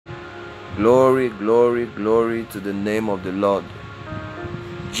Glory, glory, glory to the name of the Lord.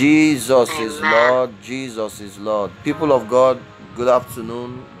 Jesus is Lord. Jesus is Lord. People of God, good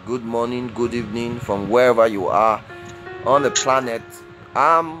afternoon, good morning, good evening from wherever you are on the planet.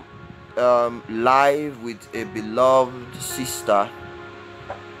 I'm live with a beloved sister,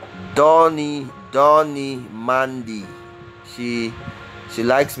 Donnie Mandy. She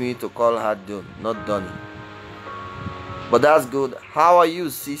likes me to call her Don, not Donnie. But that's good. How are you,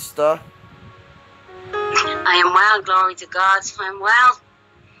 sister? I am well, glory to God. I'm well.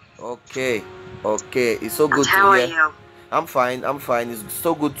 Okay. It's so good to hear. How are you? I'm fine. It's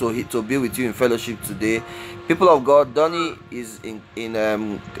so good to be with you in fellowship today. People of God, Donnie is in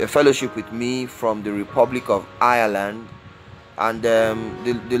a fellowship with me from the Republic of Ireland, and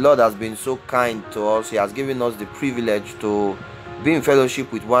the Lord has been so kind to us. He has given us the privilege to be in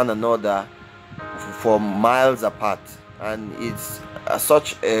fellowship with one another for miles apart, and it's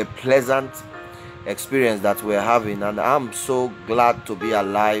such a pleasant experience that we're having, and I'm so glad to be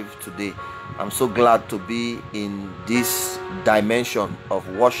alive today. I'm so glad to be in this dimension of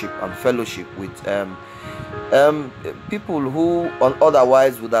worship and fellowship with people who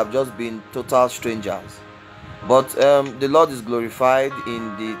otherwise would have just been total strangers. But the Lord is glorified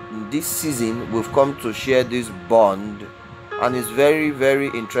in this season. We've come to share this bond, and it's very, very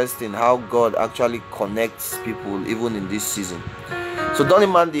interesting how God actually connects people even in this season. So, Donnie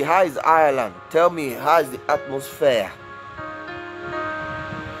Mandy, how is Ireland? Tell me, how is the atmosphere?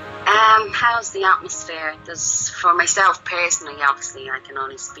 How's the atmosphere? For myself personally, obviously, I can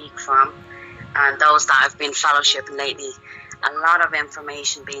only speak from, and those that have been fellowshipping lately, a lot of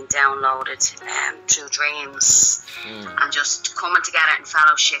information being downloaded through dreams, and just coming together in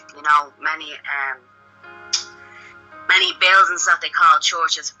fellowship. You know, many buildings that they call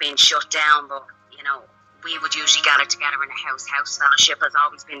churches have been shut down, but you know, we would usually gather together in a house. House fellowship has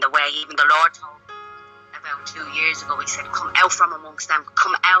always been the way. Even the Lord told me about 2 years ago, he said, come out from amongst them,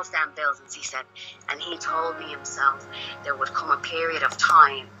 come out of them buildings, he said. And he told me himself there would come a period of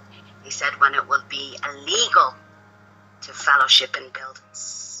time, he said, when it will be illegal to fellowship in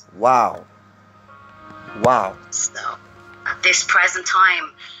buildings. Wow. So at this present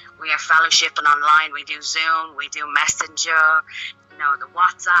time, we are fellowshipping online. We do Zoom, we do Messenger, you know, the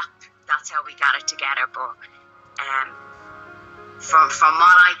WhatsApp. That's how we got it together. But from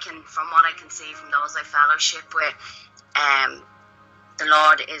what I can see from those I fellowship with, the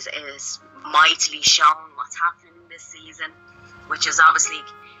Lord is mightily showing what's happening in this season, which is obviously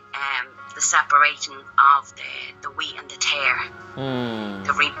the separating of the wheat and the tare,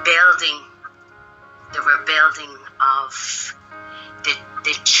 the rebuilding of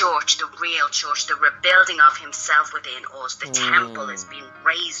the church, the real church, the rebuilding of himself within us. The temple is being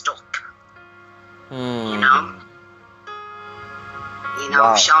raised up. You know,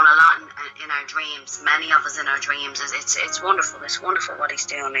 wow. We've shown a lot in our dreams. Many of us in our dreams. It's wonderful. It's wonderful what he's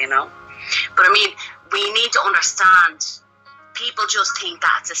doing, you know. But I mean, we need to understand, people just think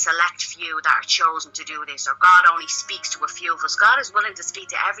that it's a select few that are chosen to do this, or God only speaks to a few of us. God is willing to speak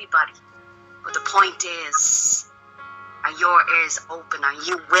to everybody. But the point is, are your ears open? Are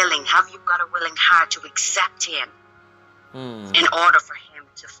you willing? Have you got a willing heart to accept him in order for him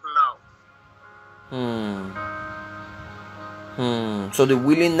to flow? So the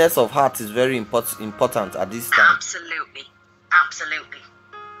willingness of heart is very important at this time. Absolutely.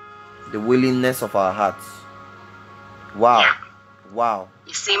 The willingness of our hearts. Wow. Yeah. Wow.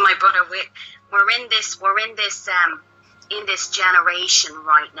 You see, my brother, we're in this generation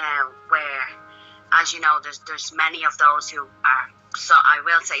right now where, as you know, there's many of those who are, so I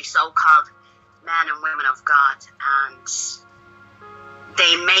will say, so-called men and women of God, and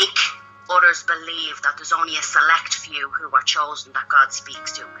they make others believe that there's only a select few who are chosen that God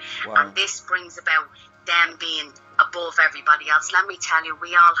speaks to. Wow. And this brings about them being above everybody else. Let me tell you,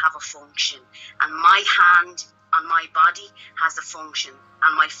 we all have a function, and my hand on my body has a function,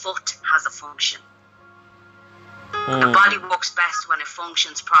 and my foot has a function. The body works best when it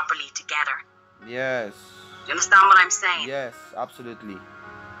functions properly together. Yes. Do you understand what I'm saying? Yes, absolutely.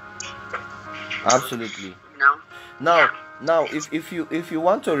 You know? Now, if you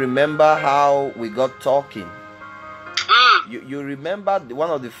want to remember how we got talking, you remember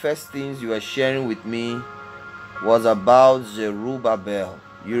one of the first things you were sharing with me was about Zerubbabel.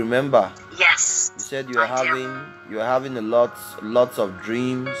 You remember? Yes. You said you were having a lots of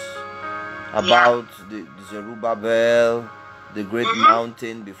dreams about the Zerubbabel, the great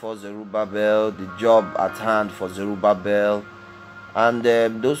mountain before Zerubbabel, the job at hand for Zerubbabel, and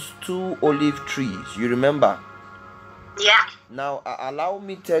those 2 olive trees. You remember? Yeah. Now, allow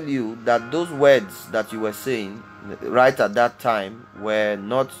me tell you that those words that you were saying right at that time were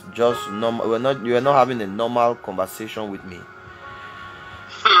not just normal. You were not having a normal conversation with me.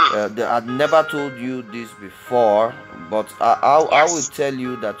 I'd never told you this before, but I will tell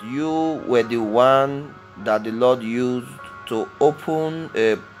you that you were the one that the Lord used to open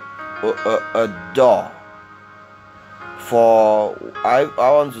a door for, I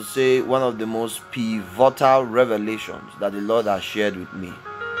want to say, one of the most pivotal revelations that the Lord has shared with me.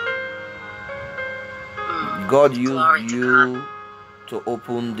 God used you to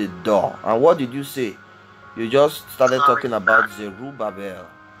open the door. And what did you say? You just started talking about Zerubbabel.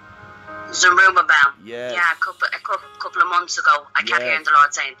 Zerubbabel. Yes. Yeah, a couple of months ago, I kept hearing the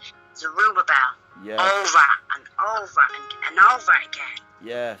Lord saying, Zerubbabel. Yes. Over and over and over again.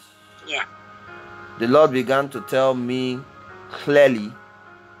 Yes. Yeah. The Lord began to tell me clearly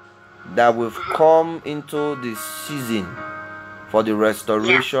that we've come into the season for the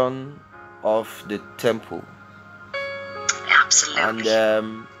restoration of the temple. Absolutely.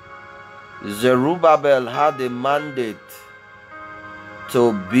 And Zerubbabel had a mandate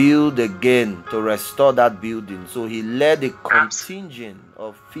to build again, to restore that building. So he led a contingent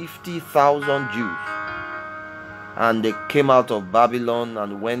of 50,000 Jews, and they came out of Babylon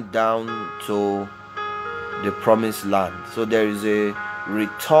and went down to the promised land. So there is a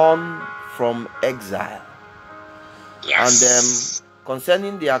return from exile. Yes. And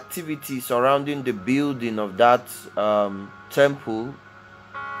concerning the activity surrounding the building of that temple,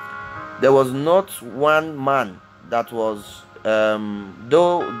 there was not one man that was,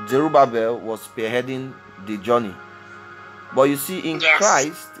 though Zerubbabel was spearheading the journey. But you see, in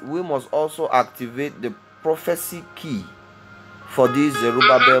Christ, we must also activate the prophecy key for this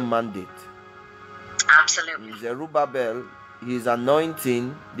Zerubbabel mandate. Absolutely. Zerubbabel, his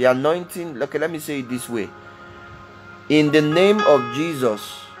anointing, the anointing, okay, let me say it this way. In the name of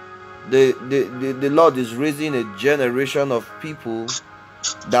Jesus, the Lord is raising a generation of people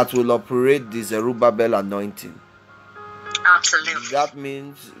that will operate the Zerubbabel anointing. Absolutely. That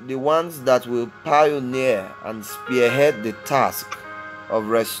means the ones that will pioneer and spearhead the task of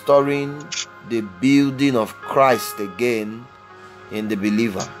restoring the building of Christ again in the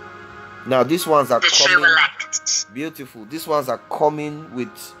believer. Now, these ones are coming. Beautiful. These ones are coming with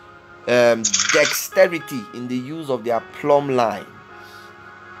dexterity in the use of their plumb line.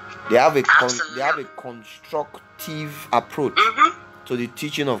 They have a constructive approach to the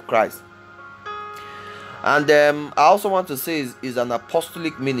teaching of Christ. And I also want to say is an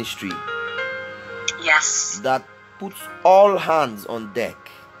apostolic ministry. Yes. That puts all hands on deck.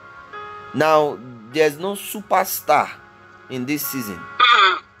 Now, there's no superstar in this season.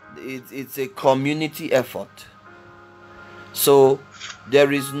 It's a community effort. So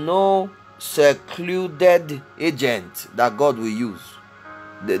there is no secluded agent that God will use.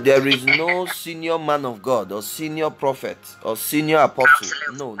 There is no senior man of God or senior prophet or senior apostle.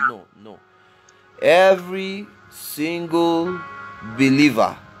 No. Every single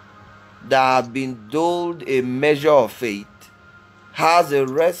believer that has been doled a measure of faith has a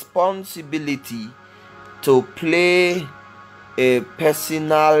responsibility to play a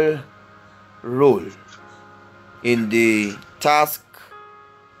personal role in the task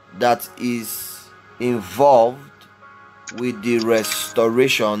that is involved with the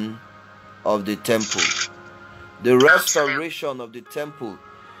restoration of the temple. The restoration of the temple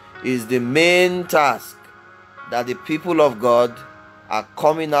is the main task that the people of God are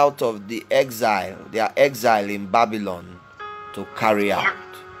coming out of the exile, their exile in Babylon, to carry out.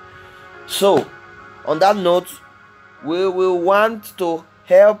 So, on that note, we will want to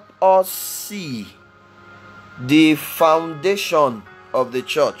help us see the foundation of the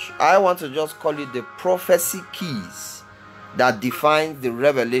church. I want to just call it the prophecy keys that define the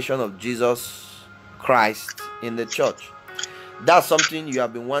revelation of Jesus Christ in the church. That's something you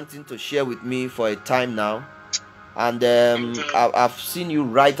have been wanting to share with me for a time now, and I've seen you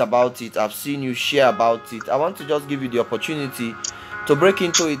write about it. I've seen you share about it. I want to just give you the opportunity to break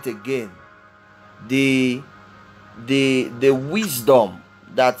into it again. The wisdom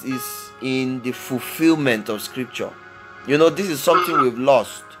that is in the fulfillment of Scripture. You know, this is something we've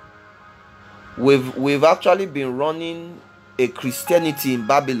lost. We've actually been running a Christianity in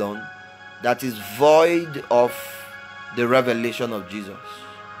Babylon that is void of the revelation of Jesus.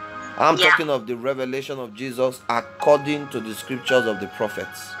 I'm talking of the revelation of Jesus according to the scriptures of the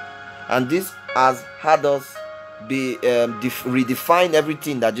prophets. And this has had us be redefine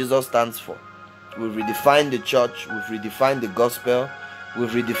everything that Jesus stands for. We've redefined the church, we've redefined the gospel,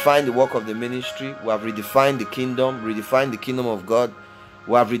 we've redefined the work of the ministry, we have redefined the kingdom of God,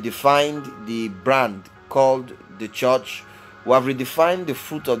 we have redefined the brand called the church. We have redefined the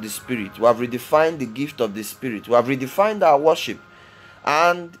fruit of the Spirit. We have redefined the gift of the Spirit. We have redefined our worship.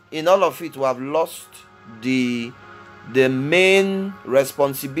 And in all of it, we have lost the main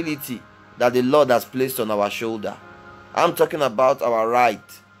responsibility that the Lord has placed on our shoulder. I'm talking about our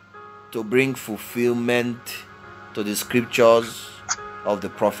right to bring fulfillment to the scriptures of the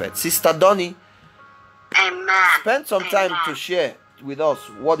prophet. Sister Donnie, Amen. Spend some time to share with us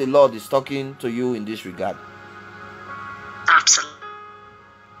what the Lord is talking to you in this regard. Absolutely.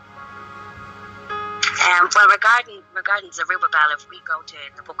 Well, regarding Zerubbabel, if we go to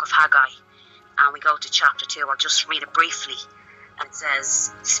the book of Haggai and we go to chapter 2, I'll just read it briefly. It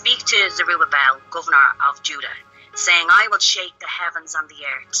says, "Speak to Zerubbabel, governor of Judah, saying, I will shake the heavens and the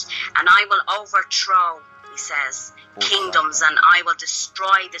earth, and I will overthrow," he says, "kingdoms, and I will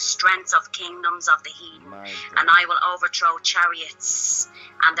destroy the strength of kingdoms of the heathen, and I will overthrow chariots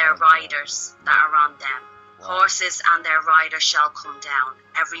and their riders that are on them. Horses and their riders shall come down,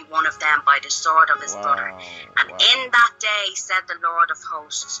 every one of them by the sword of his brother. And in that day, said the Lord of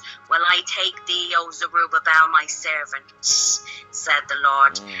hosts, will I take thee, O Zerubbabel, my servant, said the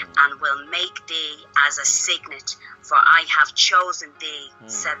Lord, and will make thee as a signet, for I have chosen thee,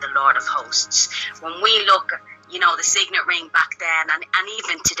 said the Lord of hosts." When we look, the signet ring back then, and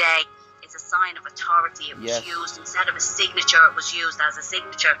even today, a sign of authority. It was used instead of a signature, it was used as a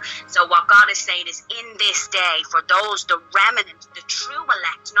signature. So what God is saying is, in this day, for those, the remnant, the true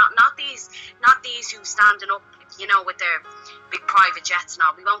elect, not these who standing up, with their big private jets and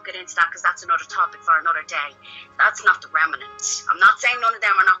all. We won't get into that because that's another topic for another day. That's not the remnant. I'm not saying none of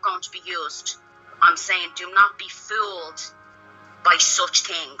them are not going to be used. I'm saying do not be fooled by such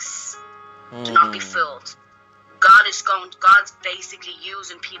things. Do not be fooled. God's basically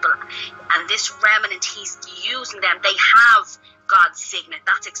using people, and this remnant, he's using them. They have God's signet.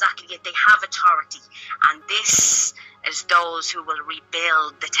 That's exactly it. They have authority, and this is those who will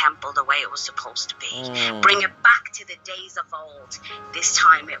rebuild the temple the way it was supposed to be. Bring it back to the days of old. This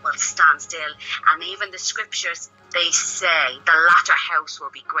time it will stand still, and even the scriptures, they say the latter house will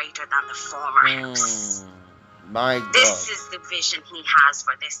be greater than the former house. My God. This is the vision he has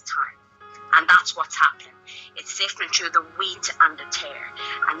for this time. And that's what's happening. It's sifting through the wheat and the tare.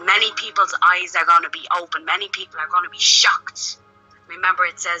 And many people's eyes are going to be open. Many people are going to be shocked. Remember,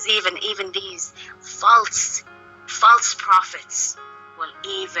 it says even these false prophets will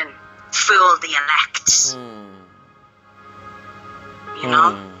even fool the elect.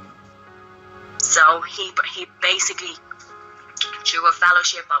 So he basically, through a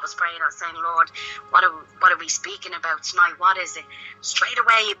fellowship, I was praying, I was saying, Lord, what are we speaking about tonight? What is it? Straight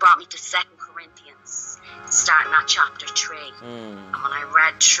away he brought me to 2 Corinthians, starting at chapter 3. And when I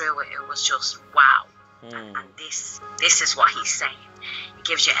read through it, it was just wow. And this is what he's saying. He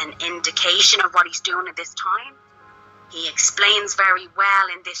gives you an indication of what he's doing at this time. He explains very well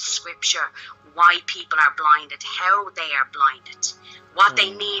in this scripture why people are blinded, how they are blinded, what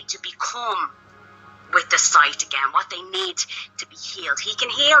they need to become with the sight again, what they need to be healed. He can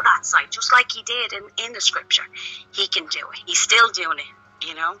heal that sight just like he did in the scripture. He can do it. He's still doing it,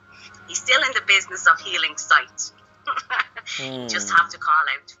 He's still in the business of healing sight. You just have to call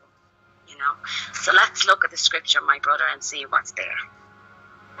out to him, So let's look at the scripture, my brother, and see what's there.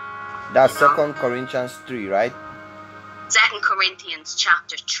 That's 2 Corinthians 3, right? 2 Corinthians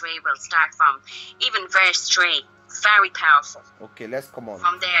chapter 3, we'll start from even verse 3. Very powerful. Okay, let's come on.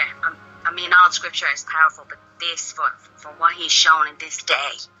 From there, all scripture is powerful, but this for what he's shown in this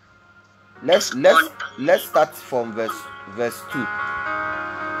day. Let's start from verse 2.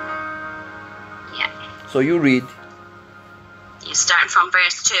 Yeah. So you read. You start from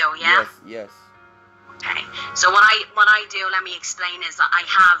verse 2, yeah? Yes. Okay. So what I do, let me explain, is that I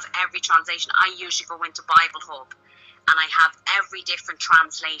have every translation. I usually go into Bible Hub, and I have every different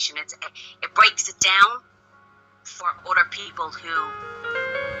translation. It breaks it down for other people who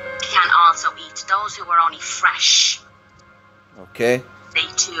can also eat. Those who are only fresh. Okay. They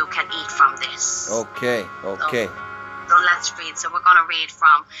too can eat from this. Okay. So let's read. So we're going to read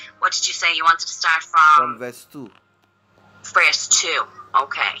from, what did you say you wanted to start from? From verse 2. Verse 2.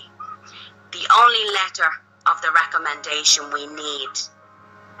 Okay. The only letter of the recommendation we need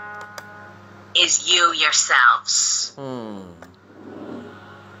is you yourselves.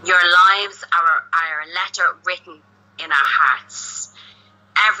 Your lives are a letter written in our hearts.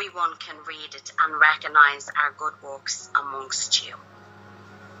 Everyone can read it and recognize our good works amongst you.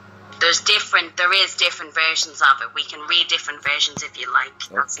 There is different versions of it. We can read different versions if you like.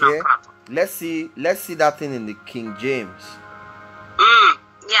 That's no problem. Let's see that thing in the King James.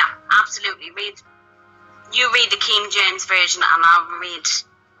 Yeah, absolutely. You read the King James version, and I'll read,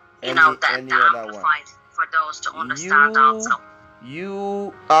 the Amplified. for those to understand also.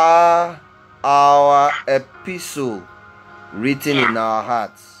 You are our epistle written in our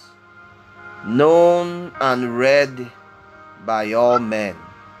hearts, known and read by all men.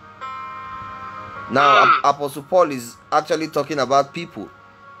 Now, Apostle Paul is actually talking about people.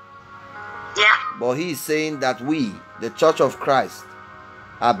 Yeah. But he is saying that we, the Church of Christ,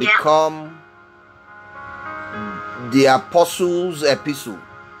 have become the apostles' epistle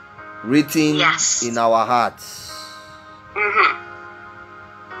written in our hearts,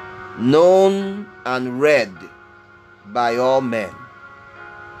 known and read by all men.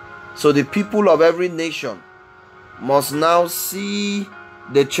 So the people of every nation must now see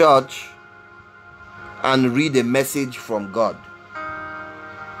the church and read a message from God.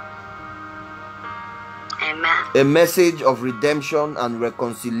 Amen. A message of redemption and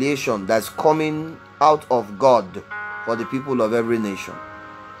reconciliation that's coming out of God for the people of every nation.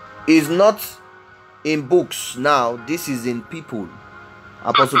 Is not in books now, this is in people.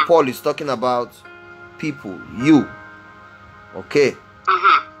 Apostle Paul is talking about people, you. Okay.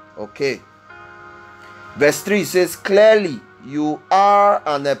 Okay. Verse 3 says, clearly you are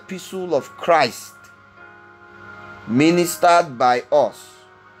an epistle of Christ, ministered by us,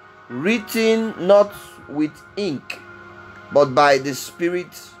 written not with ink, but by the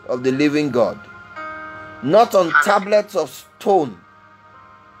Spirit of the living God, not on tablets of stone,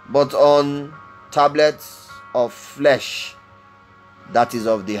 but on tablets of flesh, that is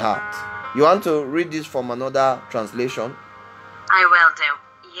of the heart. You want to read this from another translation? I will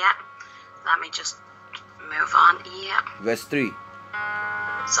do. Yeah. Let me just move on. Yeah. Verse 3.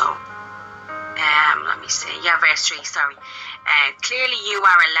 So, let me see. Yeah, verse 3, sorry. Clearly you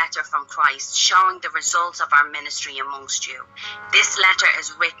are a letter from Christ, showing the results of our ministry amongst you. This letter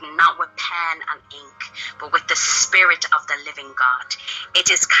is written not with pen and ink, but with the Spirit of the living God. It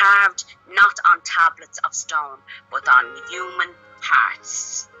is carved not on tablets of stone, but on human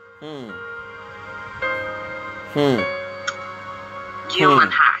hearts.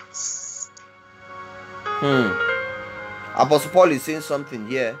 Human hearts. Apostle Paul is saying something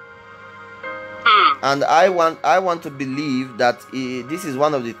here. And I want to believe that this is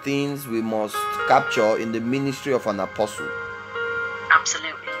one of the things we must capture in the ministry of an apostle.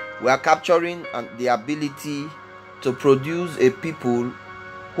 Absolutely. We are capturing the ability to produce a people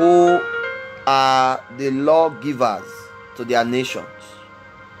who are the lawgivers to their nations.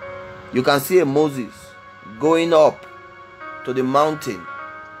 You can see a Moses going up to the mountain,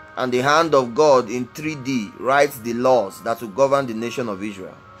 and the hand of God in 3D writes the laws that will govern the nation of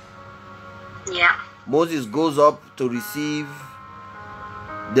Israel. Yeah. Moses goes up to receive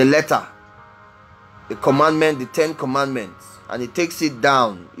the letter, the commandment, the 10 commandments, and he takes it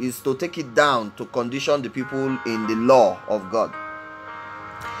down. Is to take it down to condition the people in the law of God.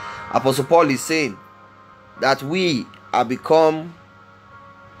 Apostle Paul is saying that we have become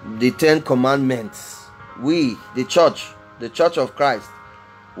the 10 commandments. We, the church of Christ,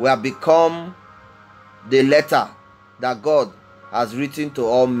 we have become the letter that God has written to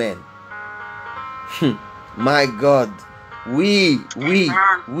all men. My God, we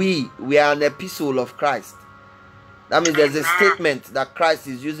are an epistle of Christ. That means there's a statement that Christ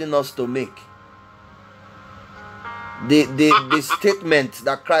is using us to make. The statement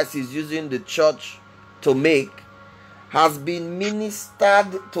that Christ is using the church to make has been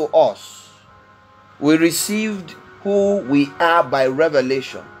ministered to us. We received who we are by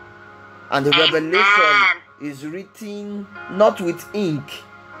revelation, and the revelation is written not with ink,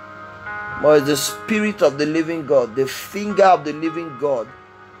 but it's the Spirit of the living God, the finger of the living God,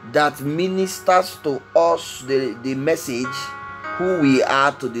 that ministers to us the message who we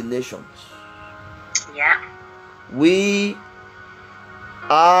are to the nations. Yeah. We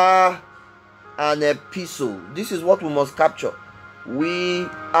are an epistle. This is what we must capture. We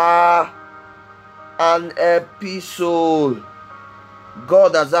are an epistle.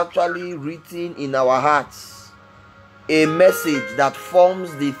 God has actually written in our hearts a message that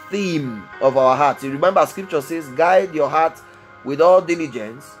forms the theme of our hearts. You remember scripture says, guide your heart with all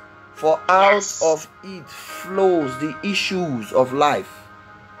diligence, for out of it flows the issues of life.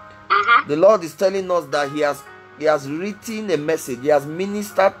 The Lord is telling us that He has written a message. He has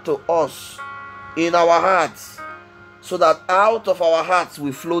ministered to us in our hearts, so that out of our hearts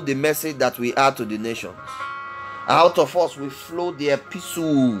will flow the message that we are to the nations. Out of us will flow the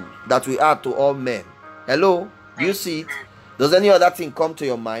epistle that we are to all men. Hello? Do you see it? Does any other thing come to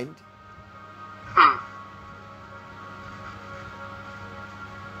your mind?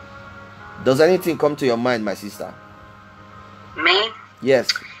 Does anything come to your mind, my sister? Me? Yes.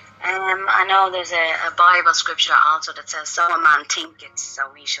 I I know there's a Bible scripture also that says, so a man thinketh, so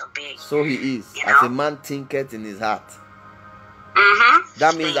he shall be. So he is. You As know? a man thinketh in his heart. Mm-hmm.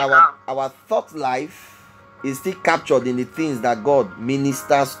 That means our thought life is still captured in the things that God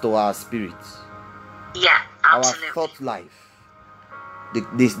ministers to our spirits. Yeah, absolutely. Our thought life,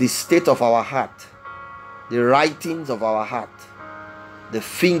 the state of our heart, the writings of our heart, the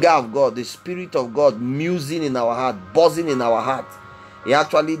finger of God, the Spirit of God musing in our heart, buzzing in our heart. He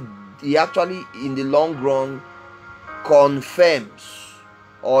actually in the long run confirms,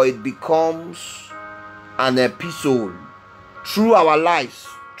 or it becomes an epistle through our lives,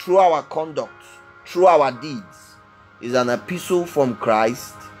 through our conduct, through our deeds, is an epistle from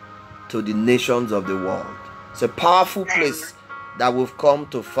Christ to the nations of the world. It's a powerful place that we've come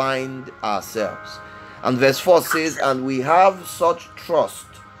to find ourselves. And verse 4 says, and we have such trust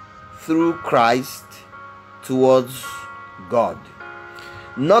through Christ towards God.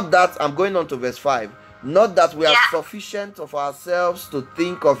 Not that, I'm going on to verse 5, not that we are sufficient of ourselves to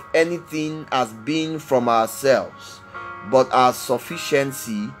think of anything as being from ourselves, but our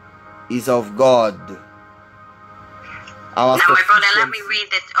sufficiency is of God. Now, my brother, let me read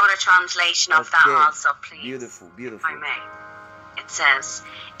the other translation of that also, please. Beautiful. If I may. It says,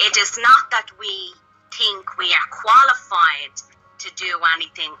 it is not that we think we are qualified to do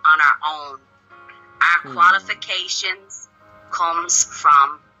anything on our own. Our qualifications comes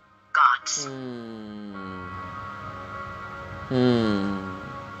from God.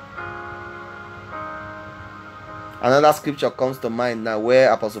 Another scripture comes to mind now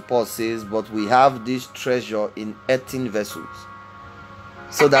where Apostle Paul says, but we have this treasure in earthen vessels,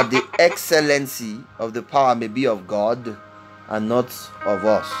 so that the excellency of the power may be of God and not of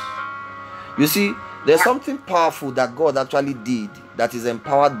us. You see, there's something powerful that God actually did that is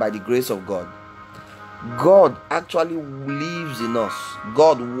empowered by the grace of God. God actually lives in us.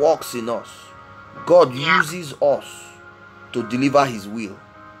 God walks in us. God uses us to deliver his will.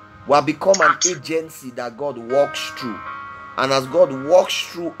 We have become an agency that God walks through. And as God walks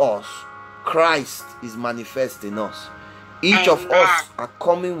through us, Christ is manifest in us. Each of us are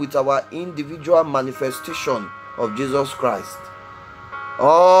coming with our individual manifestation of Jesus Christ.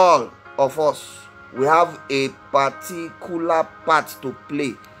 All of us, we have a particular part to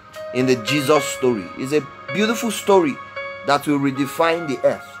play in the Jesus story. It's a beautiful story that will redefine the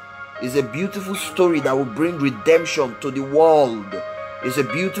earth. It's a beautiful story that will bring redemption to the world. It's a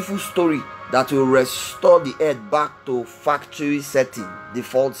beautiful story that will restore the earth back to factory setting,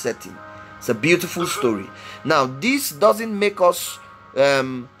 default setting. It's a beautiful story. Now, this doesn't make us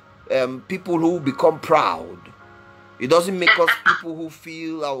people who become proud. It doesn't make us people who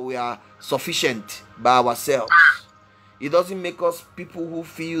feel that we are sufficient by ourselves. It doesn't make us people who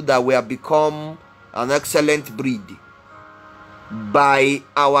feel that we have become an excellent breed by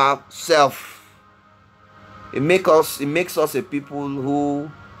ourselves. It makes us a people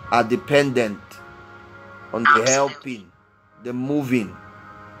who are dependent on the helping, the moving,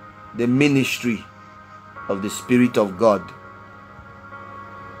 the ministry of the Spirit of God.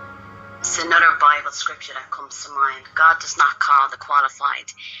 It's another Bible scripture that comes to mind. God does not call the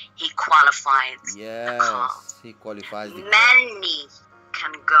qualified. He qualifies the called. He qualifies the Many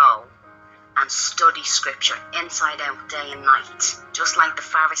can go and study scripture inside out, day and night, just like the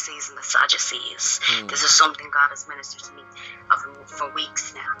Pharisees and the Sadducees. This is something God has ministered to me for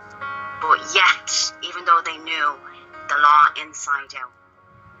weeks now. But yet, even though they knew the law inside out,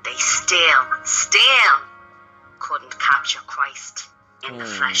 they still couldn't capture Christ in the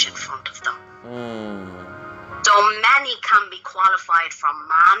flesh in front of them. So many can be qualified from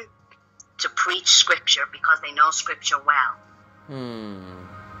man to preach scripture because they know scripture well.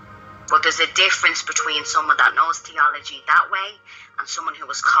 But there's a difference between someone that knows theology that way and someone who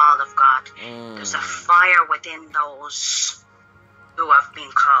was called of God. There's a fire within those who have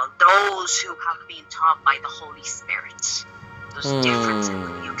been called, those who have been taught by the Holy Spirit. There's a difference.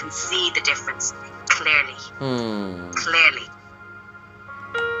 You can see the difference clearly. Clearly.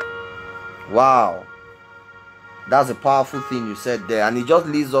 Wow. That's a powerful thing you said there. And it just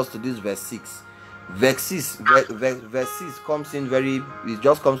leads us to this verse 6. Verse 6 comes in it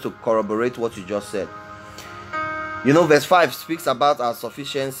just comes to corroborate what you just said. You know, verse 5 speaks about our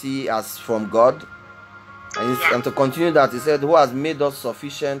sufficiency as from God. And to continue that, he said, who has made us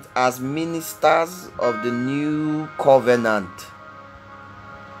sufficient as ministers of the new covenant.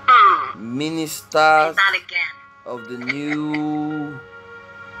 Ministers of the new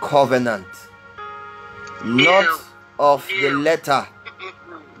covenant. Not of the letter,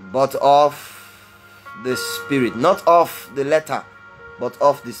 but of the Spirit. Not of the letter, but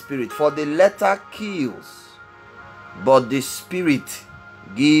of the Spirit. For the letter kills, but the Spirit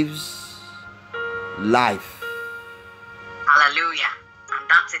gives life. Hallelujah. And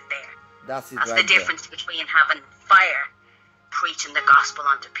that's it there. That's it That's right the difference between having fire, preaching the gospel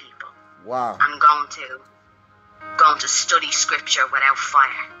unto people, there. Wow. and going to study scripture without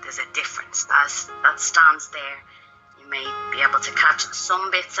fire. There's a difference. That stands there. You may be able to catch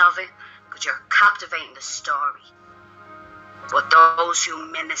some bits of it, but you're captivating the story. But those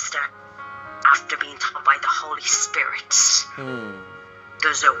who minister after being taught by the Holy Spirit,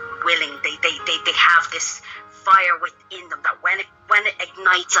 there's a willing, they have this fire within them that when it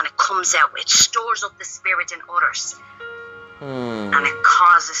ignites and it comes out, it stores up the spirit in others. And it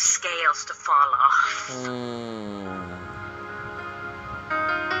causes scales to fall off.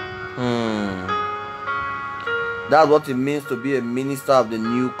 That's what it means to be a minister of the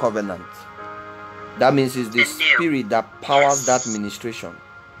new covenant. That means it's the spirit that powers that ministration.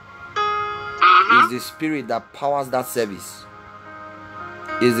 It's the spirit that powers that service.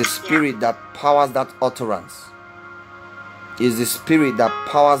 It's the spirit that powers that utterance. It's the spirit that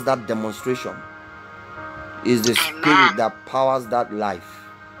powers that demonstration. Is the spirit that powers that life.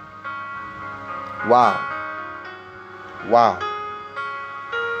 Wow. Wow.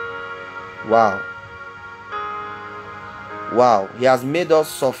 Wow. Wow. He has made us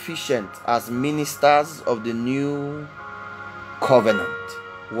sufficient as ministers of the new covenant.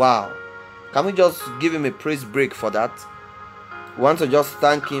 Wow. Can we just give him a praise break for that? We want to just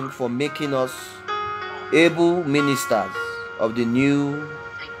thank him for making us able ministers of the new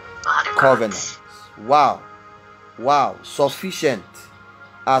covenant. Wow. Wow. Sufficient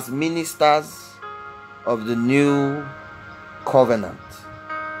as ministers of the new covenant.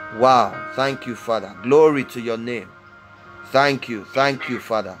 Wow. Thank you, Father. Glory to your name. Thank you. Thank you,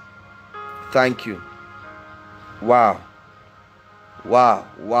 Father. Thank you. Wow. Wow.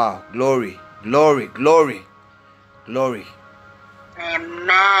 Wow. Glory. Glory. Glory. Glory.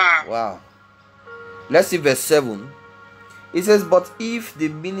 Amen. Wow. Let's see verse 7. It says, but if the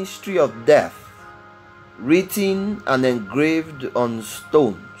ministry of death, written and engraved on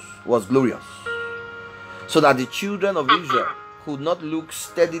stones, was glorious, so that the children of Israel could not look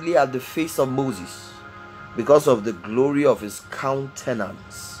steadily at the face of Moses, because of the glory of his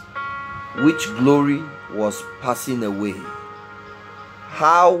countenance, which glory was passing away,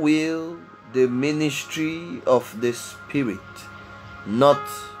 how will the ministry of the Spirit not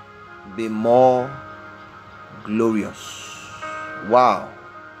be more glorious? Wow.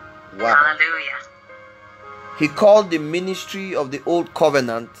 Wow. Hallelujah. He called the ministry of the old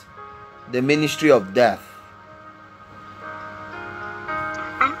covenant the ministry of death.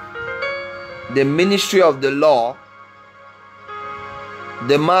 The ministry of the law,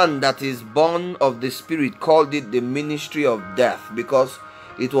 the man that is born of the Spirit called it the ministry of death, because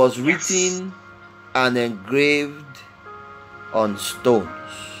it was written and engraved on stones.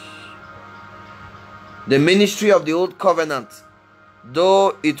 The ministry of the old covenant,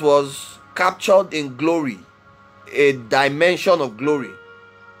 though it was captured in glory, a dimension of glory,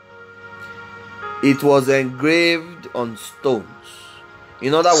 it was engraved on stones.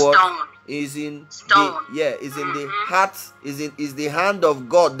 In other words, is in the heart, is the hand of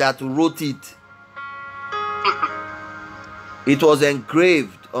God that wrote it. It was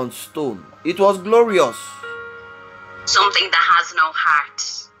engraved on stone. It was glorious. Something that has no heart.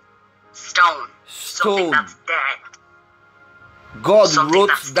 Stone. Something that's dead. God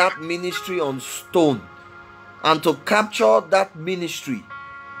wrote that ministry on stone. And to capture that ministry,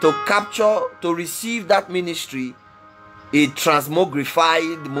 to receive that ministry, it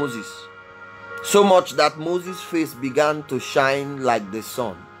transmogrified Moses. So much that Moses' face began to shine like the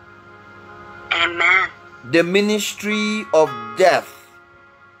sun. Amen. The ministry of death,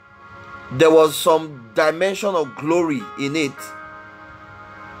 there was some dimension of glory in it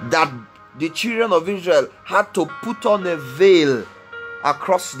that the children of Israel had to put on a veil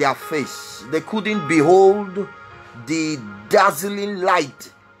across their face. They couldn't behold the dazzling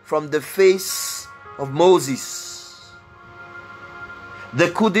light from the face of Moses. They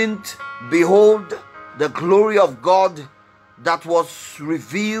couldn't behold the glory of God that was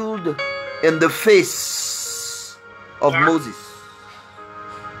revealed in the face of Moses.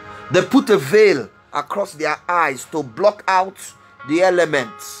 They put a veil across their eyes to block out the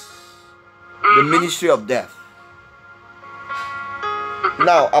elements, the ministry of death.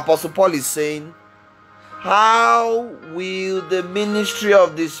 Now, Apostle Paul is saying, how will the ministry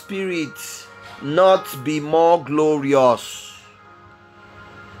of the Spirit not be more glorious?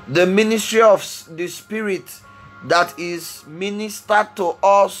 The ministry of the Spirit that is ministered to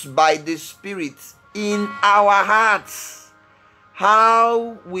us by the Spirit in our hearts,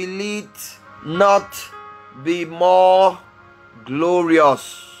 how will it not be more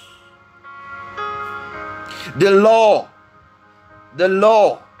glorious? The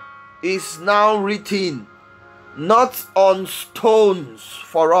law is now written not on stones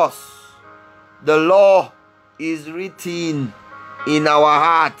for us. The law is written in our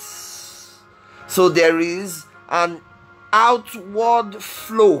hearts. So there is an outward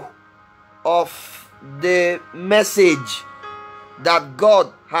flow of the message that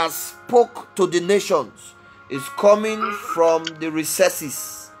God has spoke to the nations is coming from the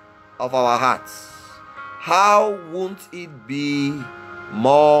recesses of our hearts. How won't it be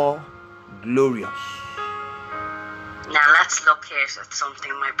more glorious? Now let's look here at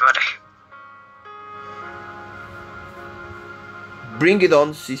something, my brother. Bring it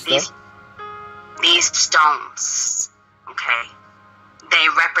on, sister. These stones, okay, they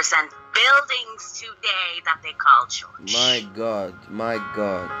represent buildings today that they call church. My God, my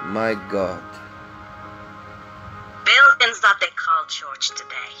God, my God. Buildings that they call church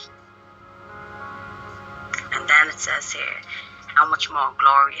today. And then it says here, how much more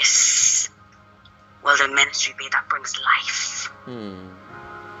glorious will the ministry be that brings life?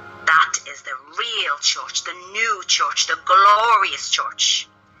 That is the real church, the new church, the glorious church.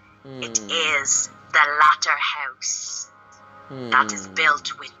 It is the latter house that is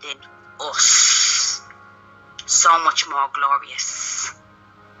built within us. So much more glorious.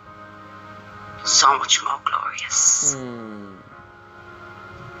 So much more glorious.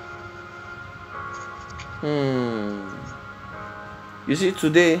 You see,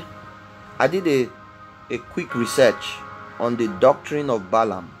 today I did a quick research on the doctrine of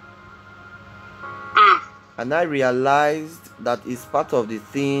Balaam. And I realized that it's part of the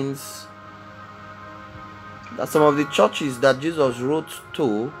things that some of the churches that Jesus wrote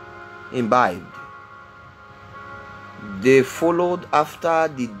to imbibed. They followed after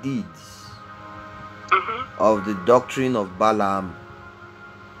the deeds of the doctrine of Balaam.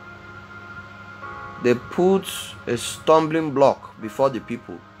 They put a stumbling block before the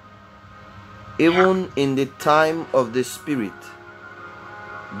people. Even in the time of the Spirit,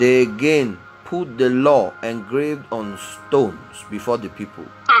 they again put the law engraved on stones before the people.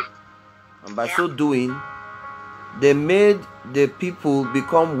 And by so doing, they made the people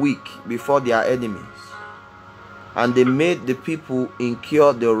become weak before their enemies. And they made the people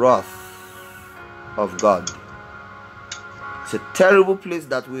incur the wrath of God. It's a terrible place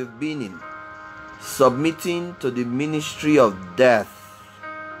that we've been in, submitting to the ministry of death.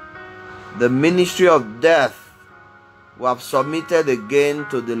 The ministry of death. We have submitted again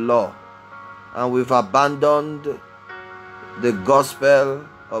to the law, and we've abandoned the gospel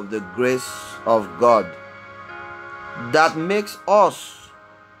of the grace of God that makes us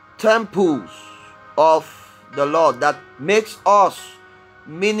temples of the Lord, that makes us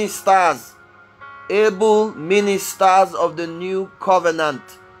ministers, able ministers of the new covenant,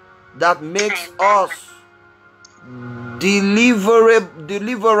 that makes us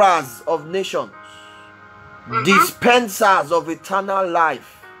deliverers of nations, dispensers of eternal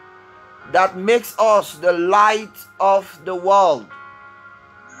life, that makes us the light of the world.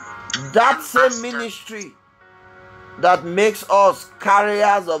 That same ministry that makes us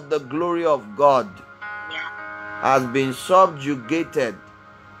carriers of the glory of God has been subjugated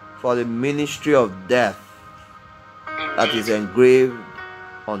for the ministry of death that is engraved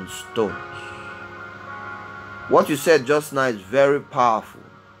on stones. What you said just now is very powerful.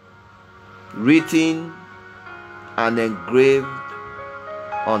 Written and engraved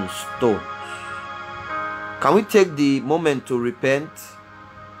on stones. Can we take the moment to repent?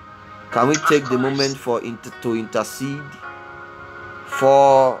 Can we take the moment to intercede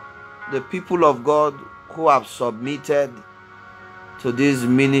for the people of God who have submitted to this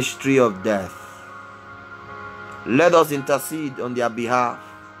ministry of death? Let us intercede on their behalf.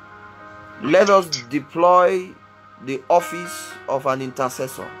 Let us deploy the office of an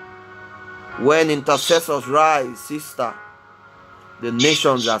intercessor. When intercessors rise, sister, the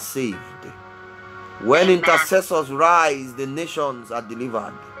nations are saved. When intercessors rise, the nations are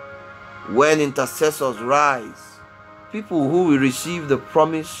delivered. When intercessors rise, people who will receive the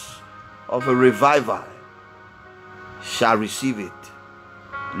promise of a revival shall receive it.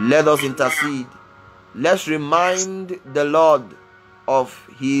 Let us intercede. Let's remind the Lord of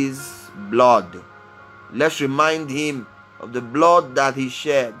his blood. Let's remind him of the blood that he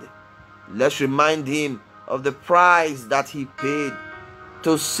shed. Let's remind him of the price that he paid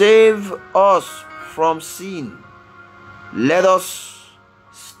to save us from sin. Let us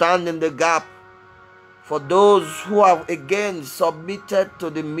stand in the gap for those who have again submitted to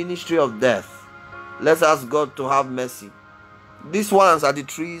the ministry of death. Let's ask God to have mercy. These ones are the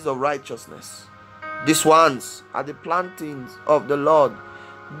trees of righteousness. These ones are the plantings of the Lord.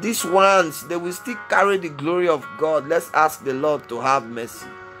 these ones, they will still carry the glory of God. Let's ask the Lord to have mercy.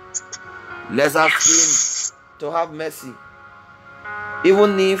 Let's ask Him to have mercy.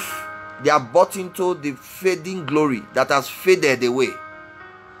 Even if they are bought into the fading glory that has faded away,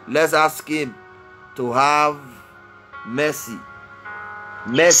 let's ask Him to have mercy.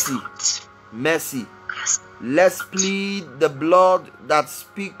 Mercy. Mercy. Let's plead the blood that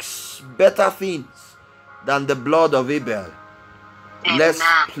speaks better things than the blood of Abel. Let's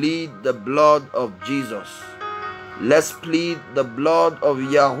plead the blood of Jesus. Let's plead the blood of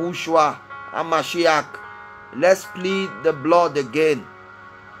Yahushua HaMashiach. Let's plead the blood again,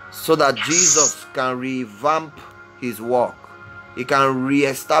 so that Jesus can revamp His work. He can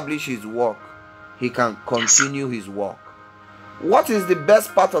re-establish His work. He can continue His work. What is the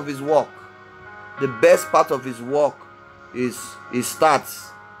best part of His work? The best part of His work is it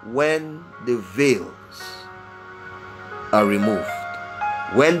starts when the veils are removed.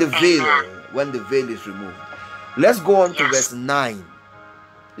 When the veil is removed. Let's go on to verse 9.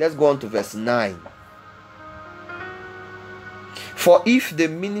 Let's go on to verse 9. For if the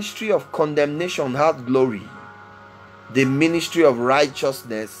ministry of condemnation hath glory, the ministry of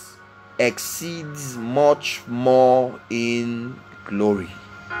righteousness exceeds much more in glory.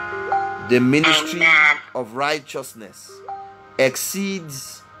 The ministry of righteousness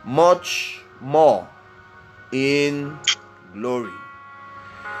exceeds much more in glory.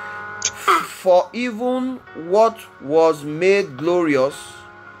 For even what was made glorious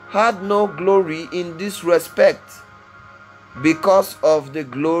had no glory in this respect, because of the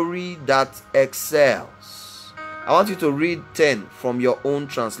glory that excels. I want you to read 10 from your own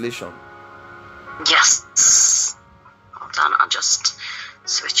translation. Yes. Hold on, I'll just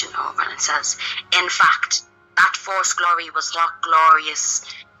switch it over. And it says, in fact, that first glory was not glorious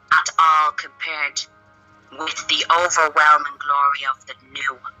at all compared with the overwhelming glory of the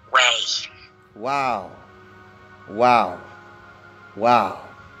new way. Wow. Wow. Wow.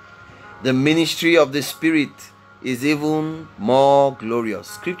 The ministry of the Spirit is even more glorious.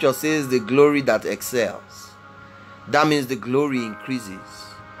 Scripture says the glory that excels. That means the glory increases.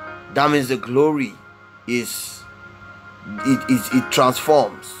 That means the glory it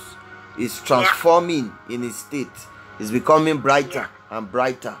transforms. It's transforming in its state. It's becoming brighter and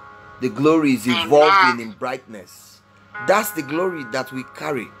brighter. The glory is evolving in brightness. That's the glory that we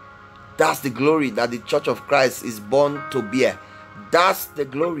carry. That's the glory that the Church of Christ is born to bear. That's the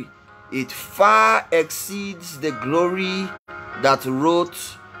glory. It far exceeds the glory that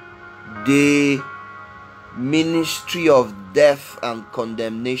wrote the ministry of death and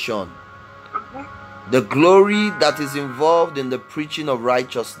condemnation. The glory that is involved in the preaching of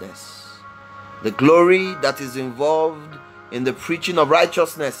righteousness. The glory that is involved in the preaching of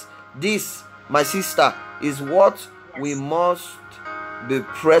righteousness. This, my sister, is what we must be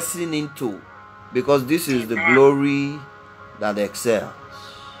pressing into, because this is the glory that excels.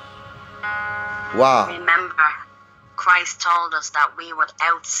 Wow. Remember, Christ told us that we would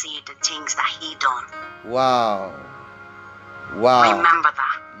outsee the things that He done. Wow. Wow. Remember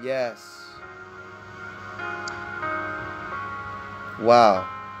that. Yes. Wow.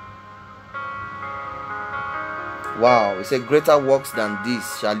 Wow. He said, greater works than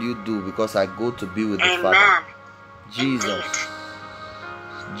this shall you do, because I go to be with the Father. Jesus. Indeed.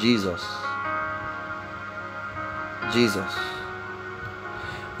 Jesus. Jesus.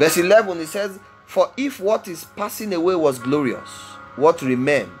 Verse 11, it says, for if what is passing away was glorious, what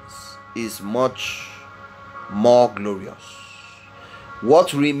remains is much more glorious.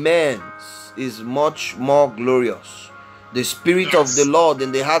 What remains is much more glorious. The Spirit of the Lord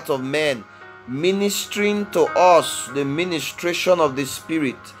in the heart of men, ministering to us, the ministration of the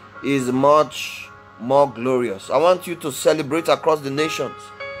Spirit is much more glorious. I want you to celebrate across the nations.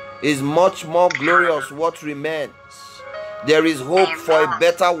 Is much more glorious what remains. There is hope for a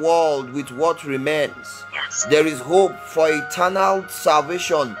better world with what remains. There is hope for eternal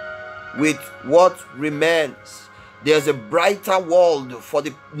salvation with what remains. There's a brighter world for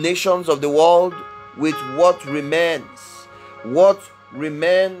the nations of the world with what remains. What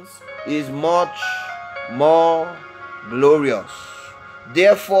remains is much more glorious.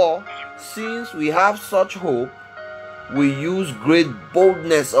 Therefore, since we have such hope, we use great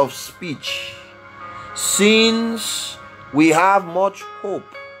boldness of speech. Since we have much hope,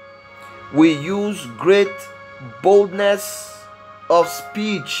 we use great boldness of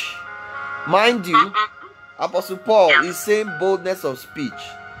speech. Mind you, Apostle Paul is saying boldness of speech.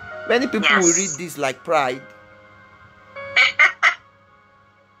 Many people will read this like pride.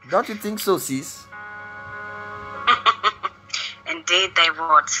 Don't you think so, sis? Indeed they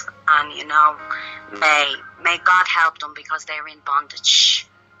would. And may God help them, because they're in bondage.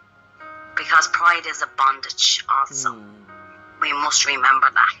 Because pride is a bondage also. We must remember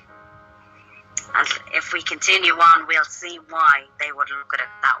that. And if we continue on, we'll see why they would look at it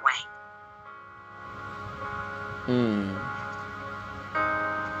that way.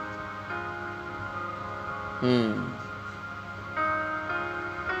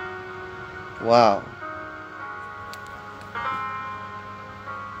 Wow.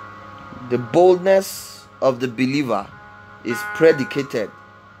 The boldness of the believer is predicated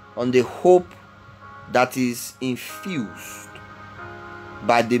on the hope that is infused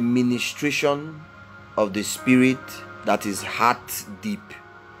by the ministration of the Spirit that is heart deep.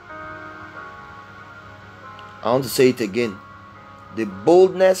 I want to say it again. The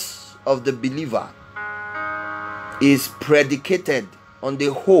boldness of the believer is predicated on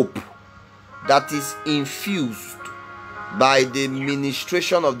the hope that is infused by the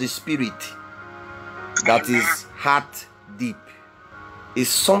ministration of the Spirit that is heart deep. Is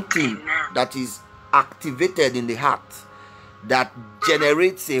something that is activated in the heart that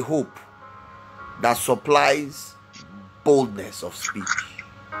generates a hope that supplies boldness of speech.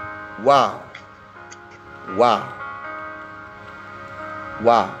 Wow. Wow.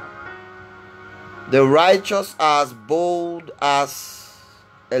 Wow. The righteous are as bold as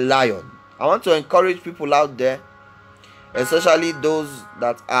a lion. I want to encourage people out there, especially those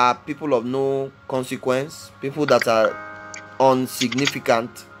that are people of no consequence, people that are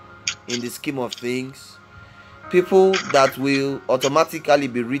insignificant in the scheme of things, people that will automatically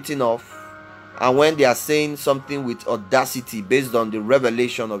be written off, and when they are saying something with audacity based on the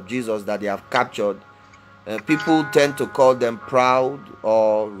revelation of Jesus that they have captured, people tend to call them proud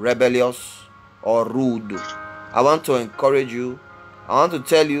or rebellious or rude. I want to encourage you, I want to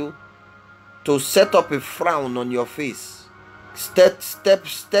tell you to set up a frown on your face, set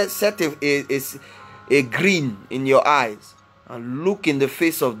a grin in your eyes, and look in the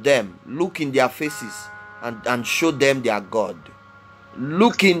face of them, look in their faces, and show them their God.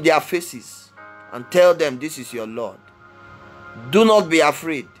 Look in their faces and tell them, this is your Lord. Do not be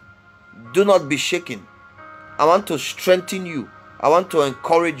afraid. Do not be shaken. I want to strengthen you. I want to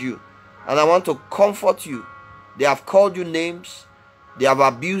encourage you. And I want to comfort you. They have called you names. They have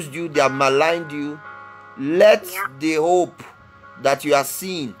abused you. They have maligned you. Let the hope that you are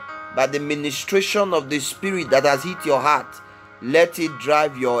seeing by the ministration of the Spirit that has hit your heart, let it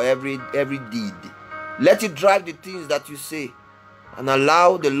drive your every deed. Let it drive the things that you say, and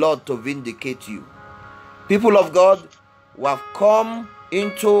allow the Lord to vindicate you. People of God, who have come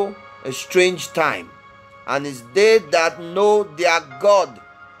into a strange time, and it's they that know their God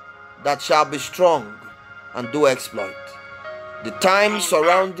that shall be strong and do exploit. The times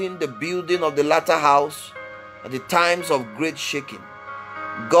surrounding the building of the latter house are the times of great shaking.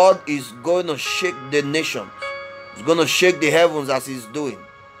 God is going to shake the nations. He's going to shake the heavens as He's doing.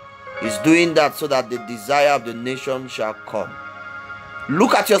 He's doing that so that the desire of the nation shall come.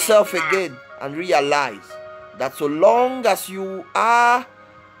 Look at yourself again and realize that so long as you are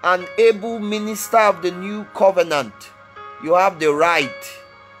an able minister of the new covenant, you have the right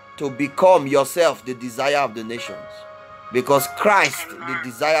to become yourself the desire of the nations. Because Christ, the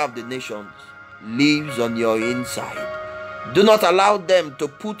desire of the nations, lives on your inside. Do not allow them to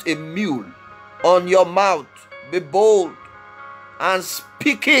put a mule on your mouth. Be bold and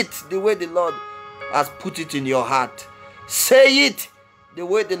speak it the way the Lord has put it in your heart. Say it the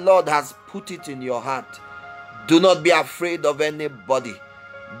way the Lord has put it in your heart. Do not be afraid of anybody.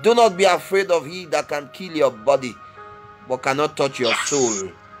 Do not be afraid of he that can kill your body but cannot touch your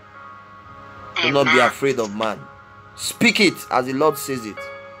soul. Do not be afraid of man. Speak it as the Lord says it.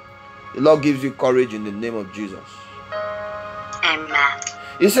 The Lord gives you courage in the name of Jesus. Amen.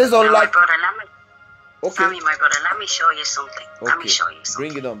 He says, unlike... Sorry, my brother, let me show you something. Let me show you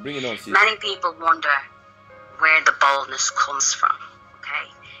something. Bring it on, sis. Many people wonder where the boldness comes from.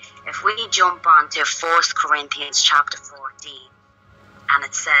 Okay? If we jump on to 1 Corinthians chapter 14, and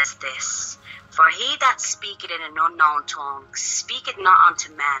it says this: For he that speaketh in an unknown tongue speaketh not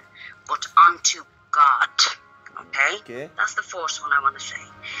unto men, but unto God. Okay? That's the first one I want to say.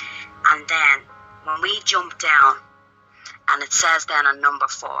 And then, when we jump down, and it says then on number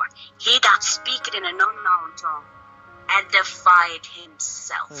 4, he that speaketh in an unknown tongue edified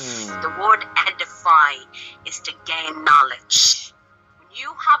himself. The word edify is to gain knowledge. When you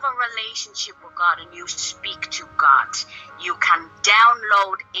have a relationship with God and you speak to God, you can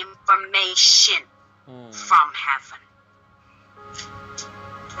download information from heaven.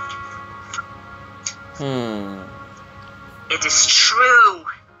 It is through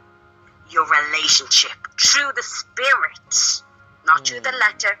your relationship, through the Spirit, not through the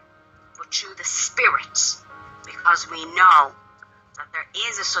letter, but through the Spirit, because we know that there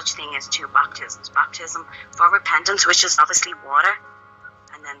is a such thing as two baptisms. Baptism for repentance, which is obviously water,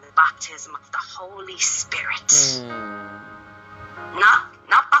 and then the baptism of the Holy Spirit. Not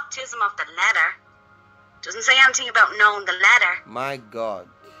baptism of the letter. Doesn't say anything about knowing the letter. My God.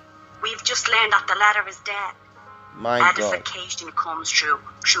 We've just learned that the letter is dead. My Edification comes through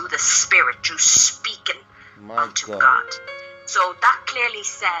the Spirit, through speaking unto God. God. So that clearly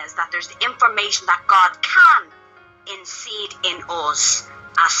says that there's information that God can inseed in us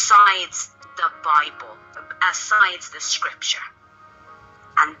asides the Bible, asides the Scripture.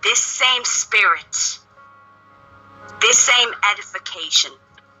 And this same Spirit, this same edification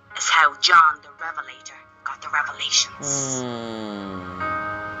is how John the Revelator got the revelations.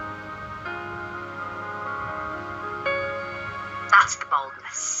 That's the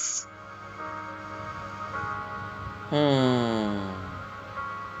boldness.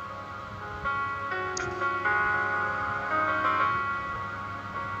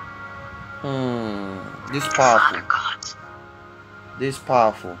 This powerful. Father God. This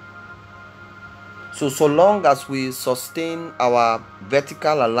powerful. So long as we sustain our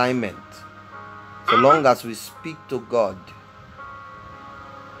vertical alignment, so long as we speak to God,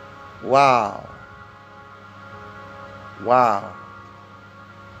 wow, wow,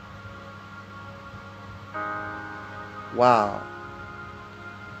 wow,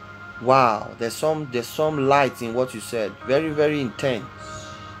 wow. There's some light in what you said. Very, very intense.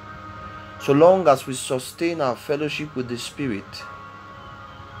 So long as we sustain our fellowship with the Spirit,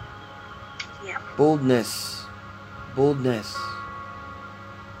 boldness.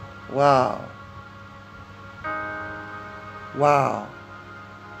 Wow. Wow.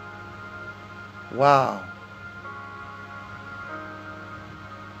 Wow.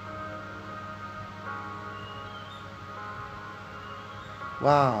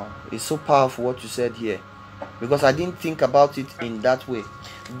 Wow. It's so powerful what you said here, because I didn't think about it in that way.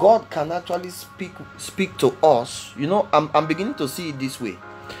 God can actually speak to us. You know, I'm beginning to see it this way.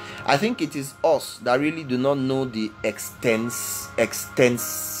 I think it is us that really do not know the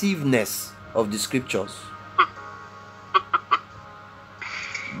extensiveness of the Scriptures.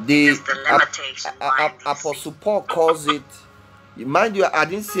 The limitation. Apostle Paul calls it, mind you, I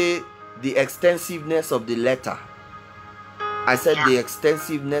didn't say the extensiveness of the letter. I said the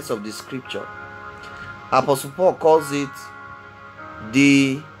extensiveness of the Scripture. Apostle Paul calls it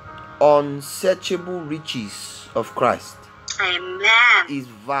the unsearchable riches of Christ. Amen. Is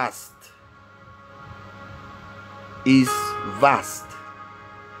vast. Is vast.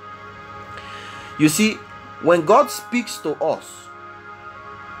 You see, when God speaks to us,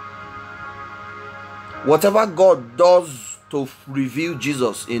 whatever God does to reveal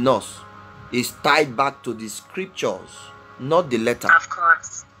Jesus in us is tied back to the Scriptures, not the letter. Of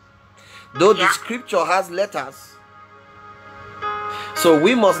course. Though the Scripture has letters, so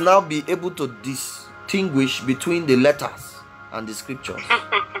we must now be able to distinguish between the letters and the Scriptures.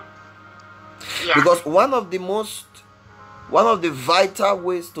 Because one of the vital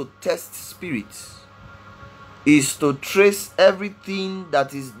ways to test spirits is to trace everything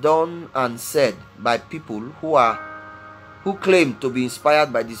that is done and said by people who claim to be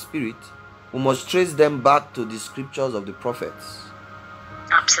inspired by the Spirit. We must trace them back to the Scriptures of the prophets.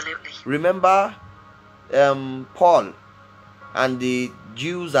 Absolutely. Remember Paul and the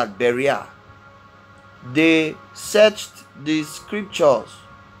Jews at Berea. They searched the Scriptures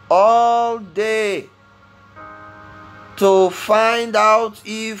all day to find out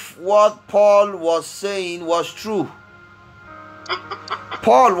if what Paul was saying was true.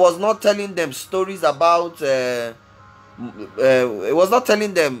 Paul was not telling them stories about it was not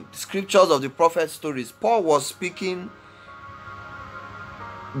telling them Scriptures of the prophet stories. Paul was speaking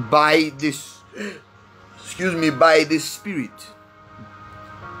by this by the Spirit.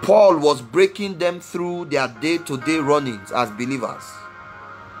 Paul was breaking them through their day-to-day runnings as believers.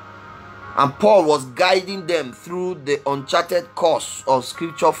 And Paul was guiding them through the uncharted course of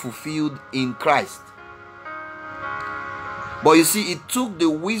Scripture fulfilled in Christ. But you see, it took the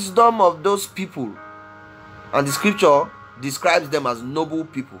wisdom of those people, and the Scripture describes them as noble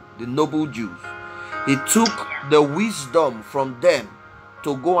people, the noble Jews. It took the wisdom from them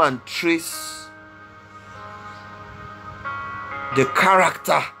to go and trace the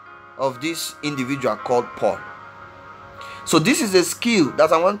character of this individual called Paul. So this is a skill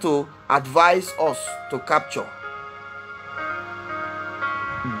that I want to advise us to capture.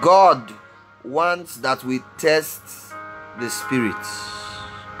 God wants that we test the spirits.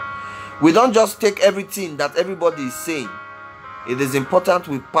 We don't just take everything that everybody is saying. It is important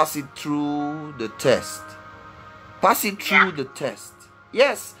we pass it through the test. Pass it through the test.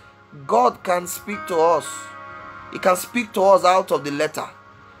 Yes, God can speak to us He can speak to us out of the letter.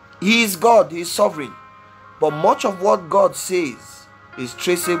 He is God, He is sovereign. But much of what God says is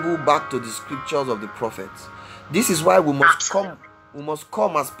traceable back to the scriptures of the prophets. This is why we must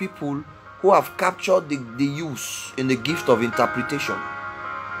come as people who have captured the use in the gift of interpretation.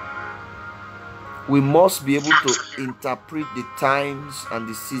 We must be able to interpret the times and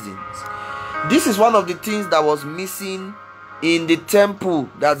the seasons. This is one of the things that was missing in the temple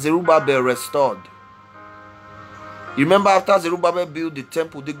that Zerubbabel restored. You remember, after Zerubbabel built the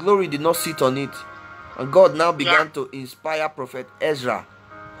temple, the glory did not sit on it. And God now began to inspire Prophet Ezra,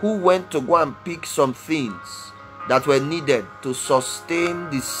 who went to go and pick some things that were needed to sustain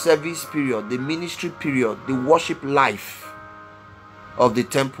the service period, the ministry period, the worship life of the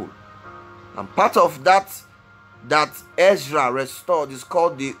temple. And part of that Ezra restored is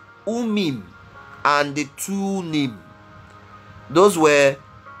called the Umim and the Tunim. Those were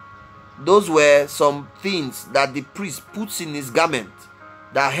some things that the priest puts in his garment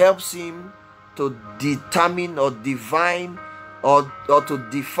that helps him to determine or divine or to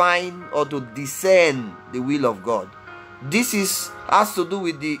define or to discern the will of God. This has to do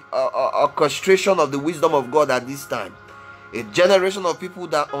with the orchestration of the wisdom of God at this time. A generation of people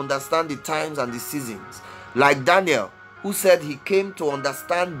that understand the times and the seasons, like Daniel, who said he came to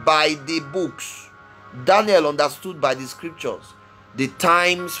understand by the books. Daniel understood by the scriptures the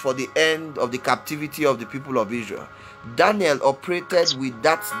times for the end of the captivity of the people of Israel. Daniel operated with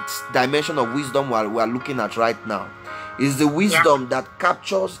that dimension of wisdom while we are looking at right now. Is the wisdom that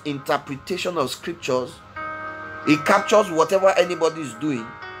captures interpretation of scriptures. It captures whatever anybody is doing,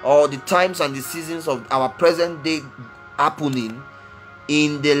 or the times and the seasons of our present day happening,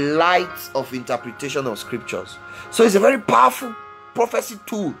 in the light of interpretation of scriptures. So it's a very powerful prophecy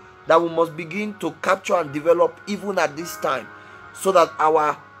tool that we must begin to capture and develop even at this time, so that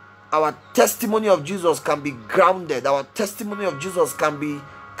our testimony of Jesus can be grounded, our testimony of Jesus can be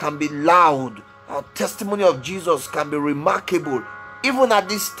loud, our testimony of Jesus can be remarkable even at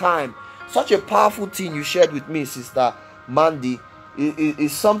this time. Such a powerful thing you shared with me, Sister Mandy,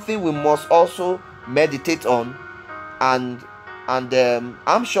 is something we must also meditate on, and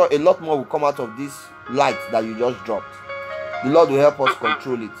I'm sure a lot more will come out of this light that you just dropped. The Lord will help us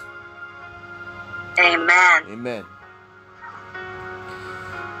control it. Amen. Amen.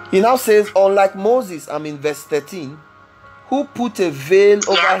 He now says, unlike Moses, I'm in verse 13, who put a veil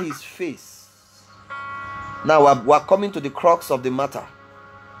over his face. Now we're coming to the crux of the matter.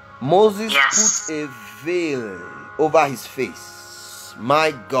 Moses put a veil over his face.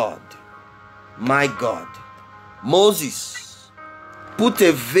 My God. My God. Moses put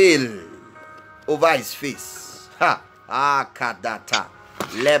a veil over his face. Ha! Kadata.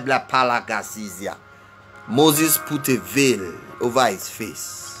 Lebla palagasizia. Moses put a veil over his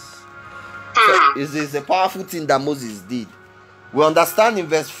face. So it is a powerful thing that Moses did. We understand in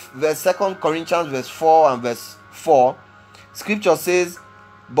verse 2 Corinthians verse 4 and verse 4, scripture says,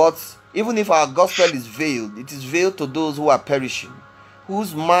 but even if our gospel is veiled, it is veiled to those who are perishing,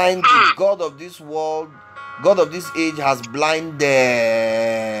 whose mind the God of this world, God of this age has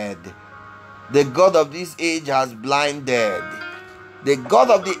blinded. The God of this age has blinded. The God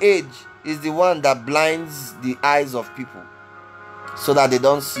of the age is the one that blinds the eyes of people so that they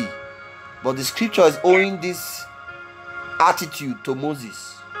don't see. But the scripture is owing this attitude to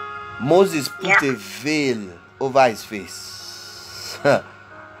Moses. Moses put a veil over his face. The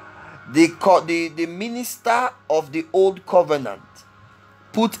minister of the old covenant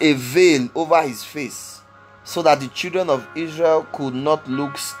put a veil over his face so that the children of Israel could not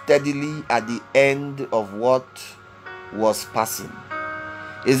look steadily at the end of what was passing.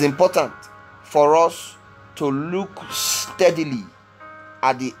 It's important for us to look steadily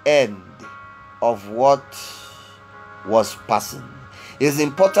at the end of what was passing. It's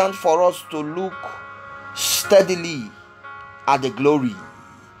important for us to look steadily at the glory.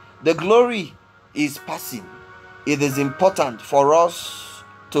 The glory is passing. It is important for us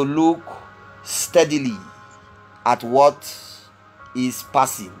to look steadily at what is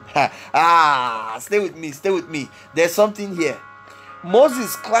passing. Stay with me, stay with me. There's something here.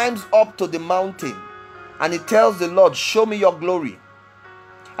 Moses climbs up to the mountain and he tells the Lord, show me your glory.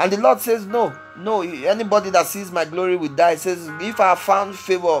 And the Lord says, no, anybody that sees my glory will die. He says, if I have found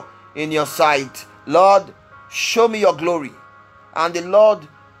favor in your sight, Lord, show me your glory. And the Lord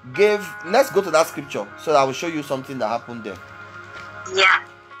gave, let's go to that scripture so that I will show you something that happened there. Yeah.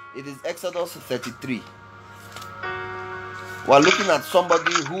 It is Exodus 33. We're looking at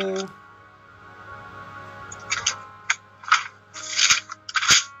somebody who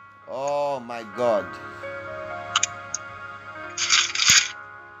oh my God.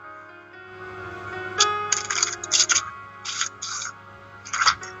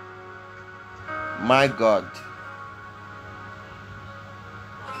 My God.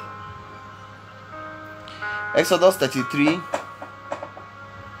 Exodus 33.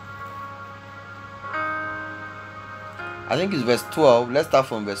 I think it's verse 12. Let's start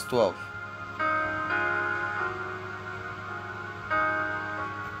from verse 12.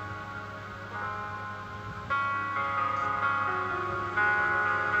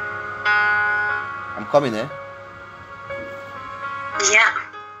 I'm coming, eh? Yeah.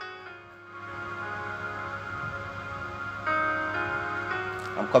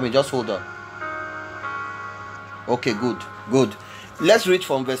 I'm coming, just hold on. Okay, good. Let's read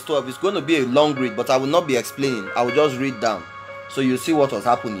from verse 12. It's going to be a long read, but I will not be explaining. I will just read down. So you see what was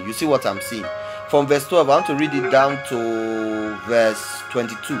happening. You see what I'm seeing. From verse 12, I want to read it down to verse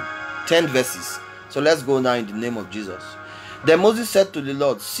 22. 10 verses. So let's go now in the name of Jesus. Then Moses said to the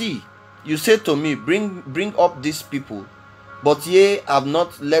Lord, see, you said to me, bring up these people, but ye have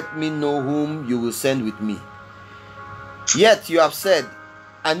not let me know whom you will send with me. Yet you have said,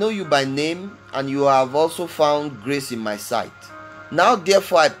 I know you by name, and you have also found grace in my sight. Now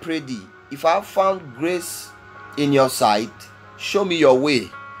therefore I pray thee, if I have found grace in your sight, show me your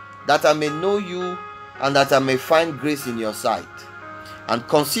way, that I may know you, and that I may find grace in your sight. And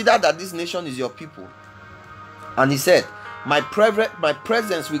consider that this nation is your people. And he said, my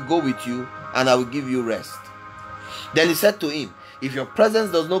presence will go with you, and I will give you rest. Then he said to him, if your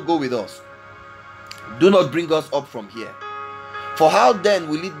presence does not go with us, do not bring us up from here. For how then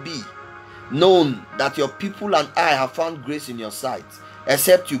will it be known that your people and I have found grace in your sight,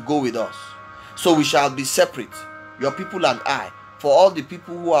 except you go with us? So we shall be separate, your people and I, for all the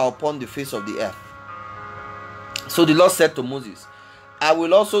people who are upon the face of the earth. So the Lord said to Moses, I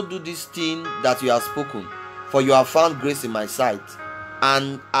will also do this thing that you have spoken, for you have found grace in my sight,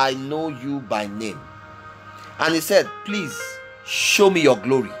 and I know you by name. And he said, please show me your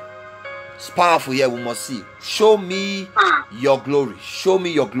glory. It's powerful here, we must see. Show me your glory. Show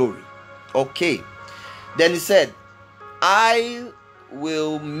me your glory. Okay. Then he said, I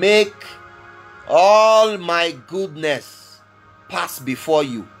will make all my goodness pass before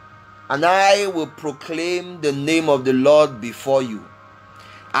you, and I will proclaim the name of the Lord before you.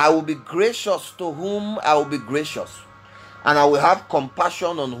 I will be gracious to whom I will be gracious, and I will have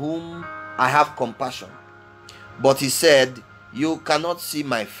compassion on whom I have compassion. But he said, you cannot see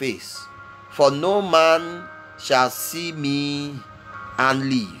my face, for no man shall see me and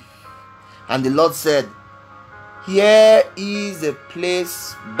live. And the Lord said, here is a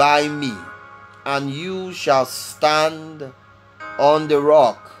place by me, and you shall stand on the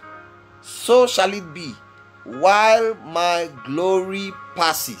rock. So shall it be while my glory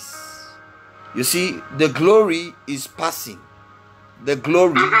passes. You see, the glory is passing. The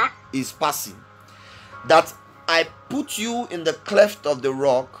glory is passing. That I put you in the cleft of the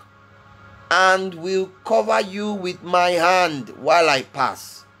rock, and will cover you with my hand while I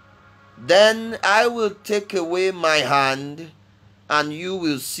pass. Then I will take away my hand, and you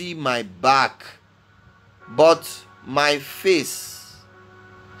will see my back, but my face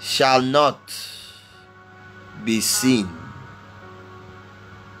shall not be seen.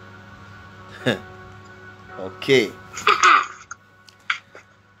 Okay.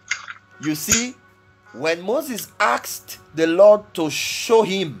 You see, when Moses asked the Lord to show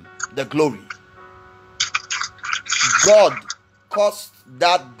him the glory, God caused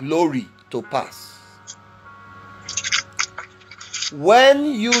that glory to pass. When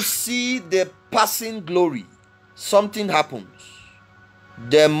you see the passing glory, something happens.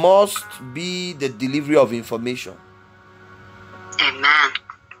 There must be the delivery of information. Amen.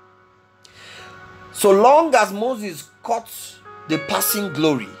 So long as Moses caught the passing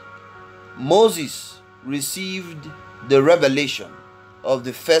glory, Moses received the revelation of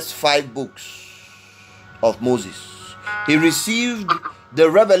the first 5 books of Moses. He received the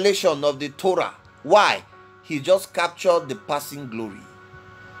revelation of the Torah. Why? He just captured the passing glory.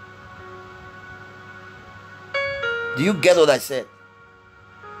 Do you get what I said?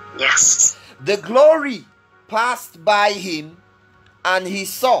 Yes. The glory passed by him, and he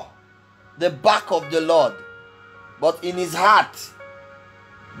saw the back of the Lord. But in his heart,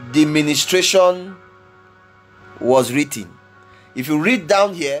 the ministration was written. If you read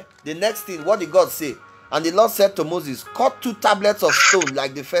down here, the next thing, what did God say? And the Lord said to Moses, cut 2 tablets of stone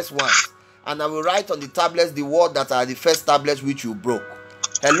like the first ones, and I will write on the tablets the word that are the first tablets which you broke.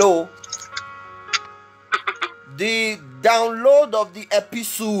 Hello? The download of the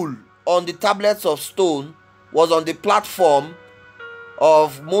epistle on the tablets of stone was on the platform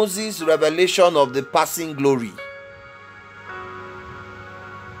of Moses' revelation of the passing glory.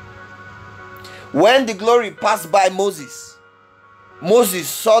 When the glory passed by Moses, Moses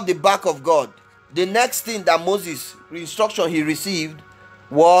saw the back of God. the next thing that Moses, instruction he received,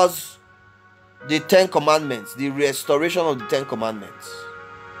 was the 10 commandments, the restoration of the 10 commandments.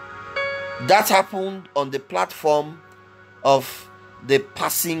 That happened on the platform of the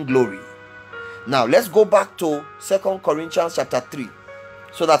passing glory. Now let's go back to 2 Corinthians chapter 3,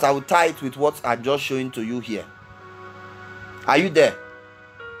 so that I will tie it with what I'm just showing to you here. Are you there?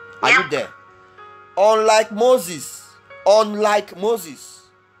 Are you there? Unlike Moses,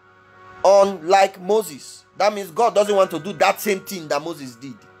 that means God doesn't want to do that same thing that Moses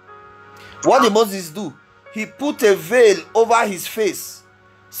did. What did Moses do? He put a veil over his face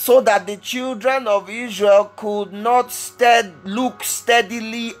so that the children of Israel could not look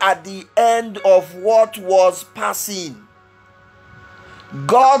steadily at the end of what was passing.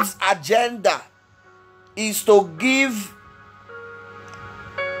 God's agenda is to give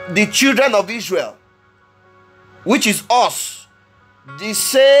the children of Israel, which is us, the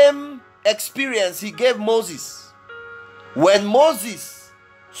same experience he gave Moses. When Moses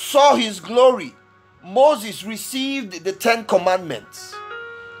saw his glory, Moses received the 10 commandments.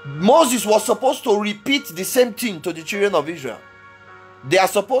 Moses was supposed to repeat the same thing to the children of Israel. They are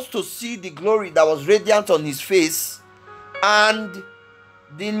supposed to see the glory that was radiant on his face, and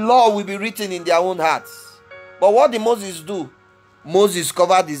the law will be written in their own hearts. But what did Moses do? Moses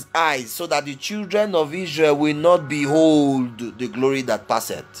covered his eyes so that the children of Israel will not behold the glory that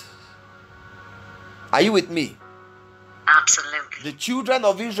passeth. Are you with me? Absolutely. The children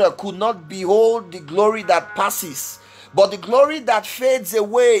of Israel could not behold the glory that passes. But the glory that fades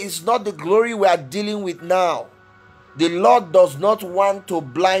away is not the glory we are dealing with now. The Lord does not want to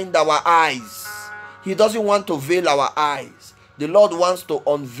blind our eyes. He doesn't want to veil our eyes. The Lord wants to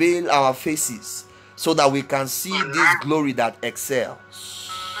unveil our faces so that we can see this glory that excels.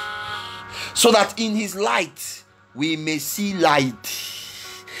 So that in his light we may see light.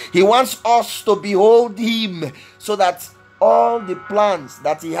 He wants us to behold him so that all the plans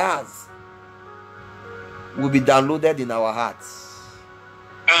that he has will be downloaded in our hearts.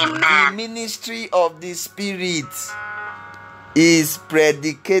 Amen. The ministry of the Spirit is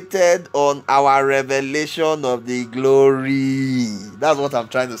predicated on our revelation of the glory. That's what I'm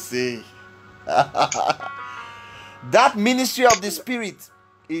trying to say. That ministry of the Spirit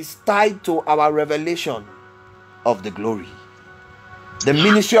is tied to our revelation of the glory. The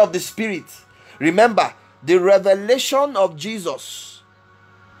ministry of the Spirit. Remember, the revelation of Jesus.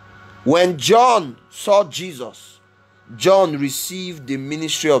 When John saw Jesus, John received the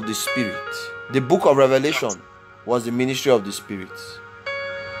ministry of the Spirit. The book of Revelation was the ministry of the Spirit.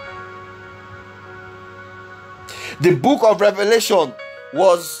 The book of Revelation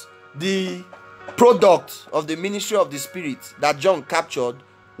was the product of the ministry of the Spirit that John captured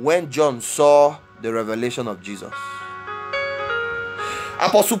when John saw the revelation of Jesus.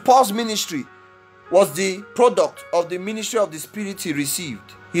 Apostle Paul's ministry was the product of the ministry of the Spirit he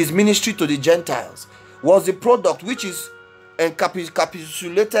received. His ministry to the Gentiles was the product which is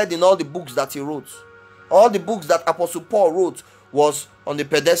encapsulated in all the books that he wrote. All the books that Apostle Paul wrote was on the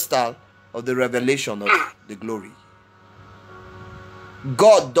pedestal of the revelation of the glory.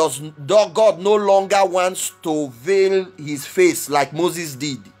 God no longer wants to veil his face like Moses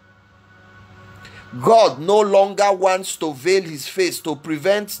did. God no longer wants to veil his face to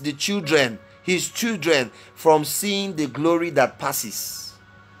prevent his children from seeing the glory that passes.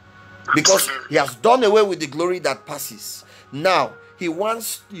 Because he has done away with the glory that passes. Now, he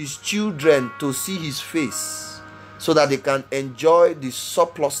wants his children to see his face so that they can enjoy the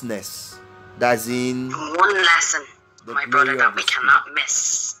surplusness that's in one lesson, my brother, that we cannot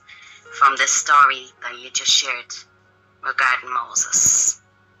miss from this story that you just shared regarding Moses.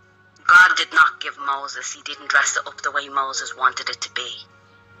 God did not give Moses, he didn't dress it up the way Moses wanted it to be.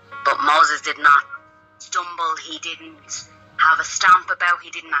 But Moses did not stumble, he didn't have a stamp about, he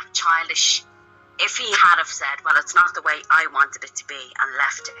didn't act childish. If he had have said, well, it's not the way I wanted it to be, and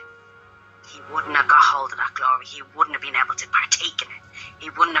left it, he wouldn't have got hold of that glory. He wouldn't have been able to partake in it. He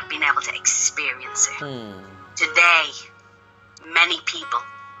wouldn't have been able to experience it. Today, many people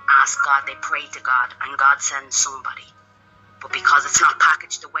ask God, they pray to God, and God sends somebody. But because it's not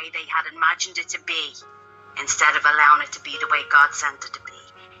packaged the way they had imagined it to be, instead of allowing it to be the way God sent it to be,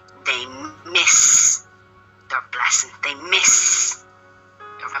 they miss their blessing. They miss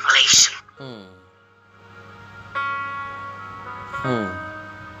the revelation.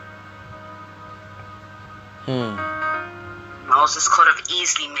 Moses could have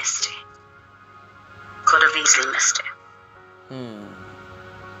easily missed it.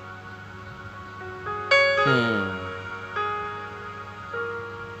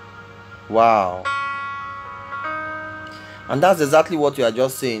 Wow. And that's exactly what you are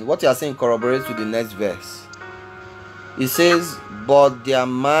just saying. What you are saying corroborates with the next verse. It says, but their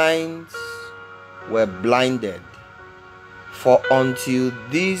minds were blinded, for until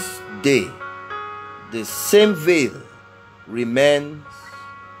this day the same veil remains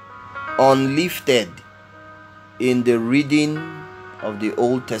unlifted in the reading of the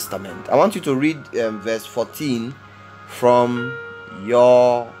Old Testament. I want you to read verse 14 from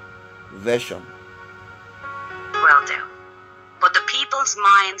your version. Will do. But the people's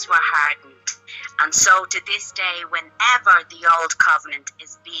minds were hardened, and so to this day, whenever the Old Covenant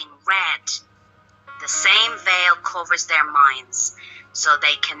is being read, the same veil covers their minds, so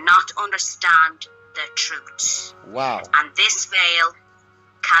they cannot understand the truth. Wow. And this veil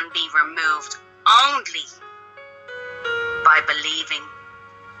can be removed only by believing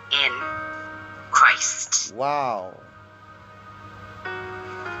in Christ. Wow.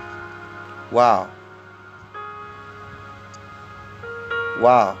 Wow.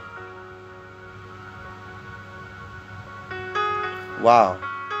 Wow. Wow.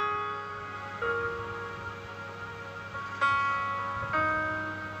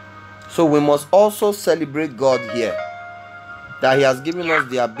 So we must also celebrate God here, that He has given us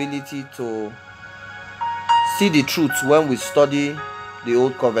the ability to see the truth when we study the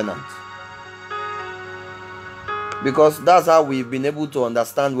Old Covenant, because that's how we've been able to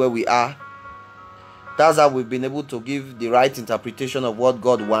understand where we are. That's how we've been able to give the right interpretation of what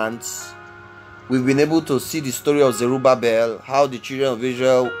God wants. We've been able to see the story of Zerubbabel, how the children of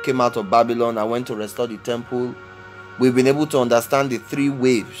Israel came out of Babylon and went to restore the temple. We've been able to understand the three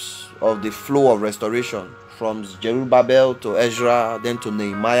waves of the flow of restoration, from Zerubbabel to Ezra, then to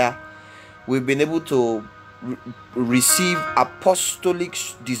Nehemiah. We've been able to receive apostolic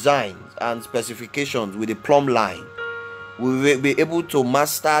designs and specifications with a plumb line. We will be able to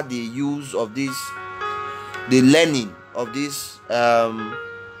master the use of this, the learning of this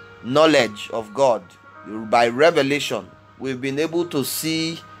knowledge of God by revelation. We've been able to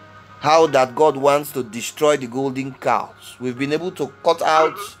see how that God wants to destroy the golden cows. We've been able to cut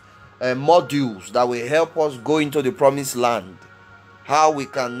out modules that will help us go into the promised land. How we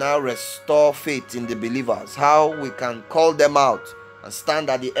can now restore faith in the believers. How we can call them out and stand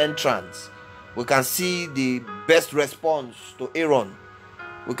at the entrance. We can see the best response to Aaron.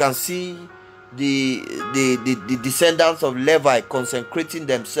 We can see the descendants of Levi consecrating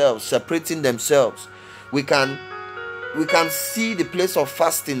themselves, separating themselves. We can see the place of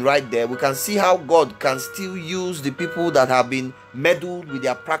fasting right there. We can see how God can still use the people that have been meddled with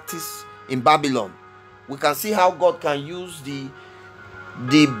their practice in Babylon. We can see how God can use the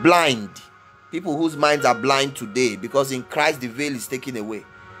blind, people whose minds are blind today, because in Christ the veil is taken away.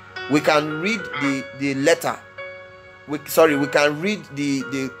 We can read the letter. We can read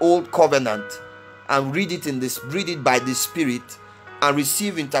the Old Covenant and read it by the Spirit and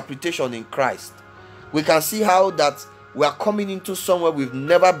receive interpretation in Christ. We can see how that we are coming into somewhere we've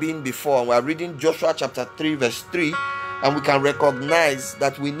never been before. We are reading Joshua chapter 3 verse 3, and we can recognize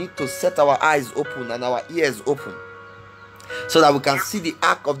that we need to set our eyes open and our ears open so that we can see the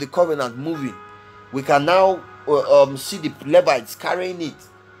ark of the covenant moving. We can now see the Levites carrying it.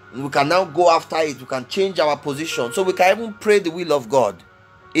 We can now go after it. We can change our position, so we can even pray the will of God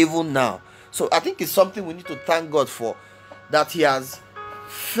even now. So I think it's something we need to thank God for, that He has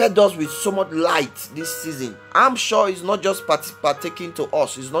fed us with so much light this season. I'm sure it's not just partaking to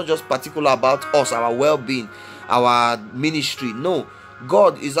us. It's not just particular about us, our well-being, our ministry. No,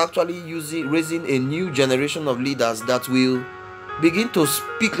 God is actually raising a new generation of leaders that will begin to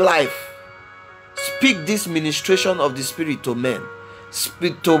speak life, speak this ministration of the Spirit to men,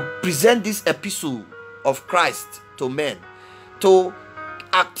 to present this epistle of Christ to men, to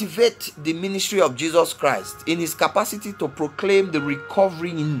activate the ministry of Jesus Christ in His capacity to proclaim the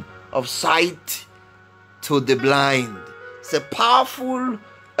recovering of sight to the blind. It's a powerful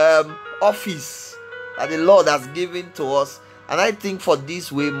office that the Lord has given to us, and I think for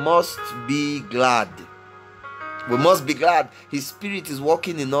this we must be glad. We must be glad. His Spirit is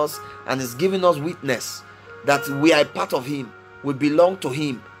working in us and is giving us witness that we are part of Him. We belong to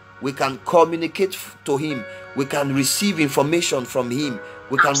Him. We can communicate to Him. We can receive information from Him.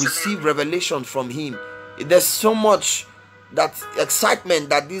 We can receive revelation from Him. There's so much that excitement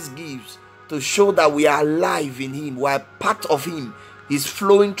that this gives to show that we are alive in Him. We are part of Him. He's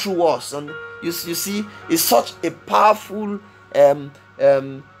flowing through us, and you see, it's such a powerful. Is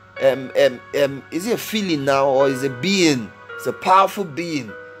it a feeling now, or is it a being? It's a powerful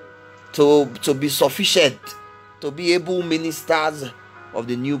being to be sufficient, to be able ministers of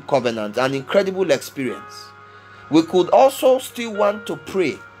the new covenant. An incredible experience. We could also still want to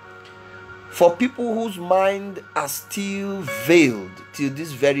pray For people whose mind are still veiled till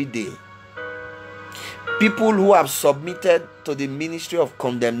this very day, people who have submitted to the ministry of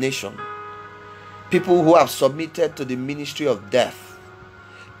condemnation, people who have submitted to the ministry of death,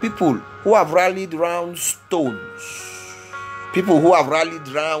 people who have rallied round stones, people who have rallied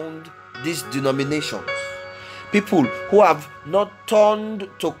round these denominations, people who have not turned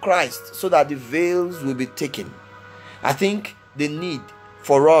to Christ so that the veils will be taken. I think the need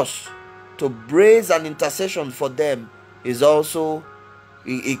for us to raise an intercession for them is also,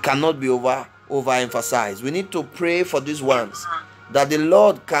 it cannot be overemphasized. We need to pray for these ones, that the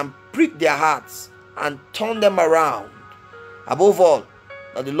Lord can prick their hearts and turn them around. Above all,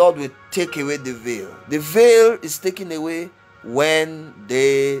 that the Lord will take away the veil. The veil is taken away when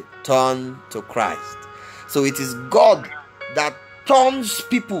they turn to Christ. So it is God that turns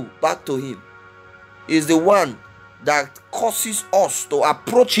people back to Him. He is the one that causes us to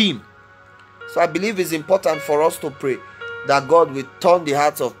approach Him. So I believe it's important for us to pray that God will turn the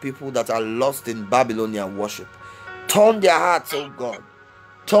hearts of people that are lost in Babylonian worship. Turn their hearts, oh God.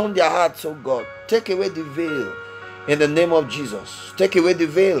 Turn their hearts, oh God. Take away the veil in the name of Jesus. Take away the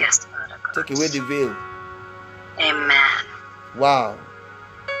veil. Yes, Father God. Take away the veil. Amen. Wow.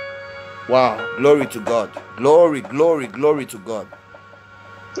 Wow. Glory to God. Glory, glory, glory to God.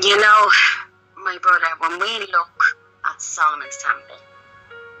 You know, my brother, when we look at Solomon's temple,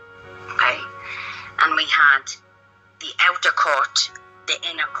 okay, and we had the outer court, the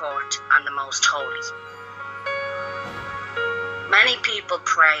inner court, and the most holy. Many people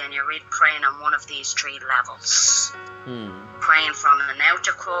pray, and you read praying on one of these three levels. Praying from an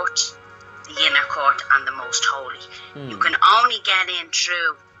outer court, the inner court, and the most holy. You can only get in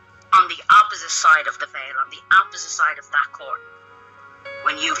through on the opposite side of the veil, on the opposite side of that court,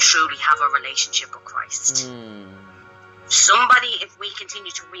 when you truly have a relationship with Christ. Somebody, if we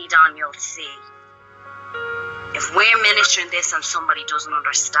continue to read on, you'll see, if we're ministering this and somebody doesn't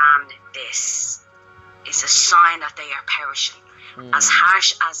understand this, it's a sign that they are perishing. As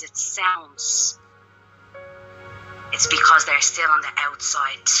harsh as it sounds, it's because they're still on the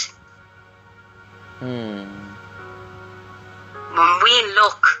outside. When we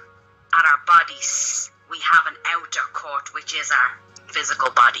look at our bodies, we have an outer court, which is our physical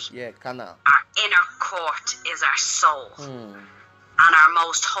body. Yeah, canal. Our inner court is our soul. And our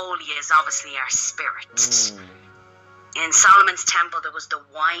most holy is obviously our spirit. In Solomon's temple, there was the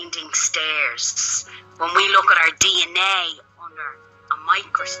winding stairs. When we look at our DNA under a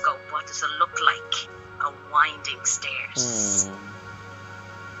microscope, what does it look like? A winding stairs.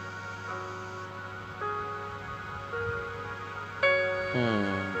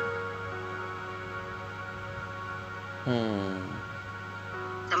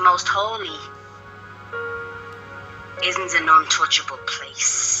 The most holy isn't an untouchable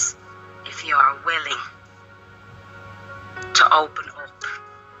place if you are willing to open up.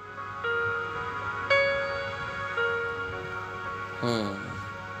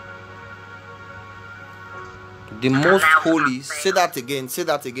 The most holy, say that again.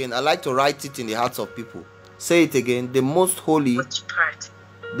 I like to write it in the hearts of people. Say it again. The most holy. Which part?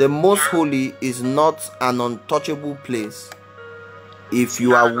 The most holy is not an untouchable place if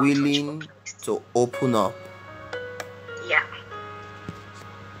you are willing to open up. Yeah.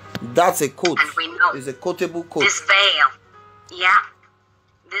 That's a quote. And we know it's a quotable quote. This veil,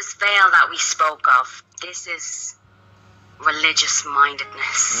 this veil that we spoke of, this is religious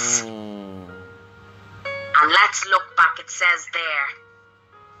mindedness. And let's look back. It says there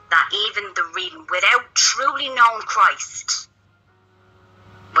that even the reading, without truly knowing Christ,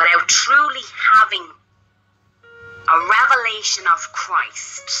 without truly having a revelation of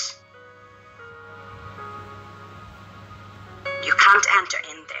Christ, you can't enter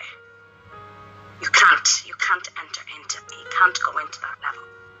in there. You can't enter into, you can't go into that level.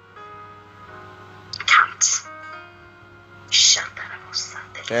 You can't.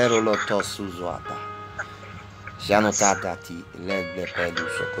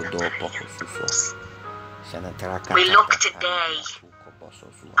 We look today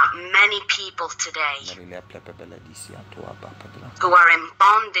at many people today who are in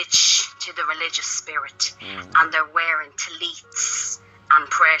bondage to the religious spirit, and they're wearing tallits and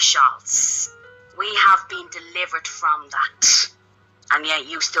prayer shawls. We have been delivered from that, and yet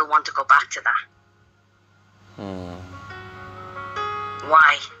you still want to go back to that.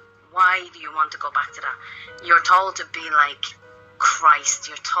 Why? Why do you want to go back to that? You're told to be like Christ.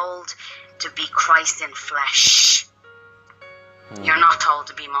 You're told to be Christ in flesh. You're not told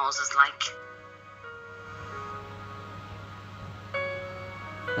to be Moses-like.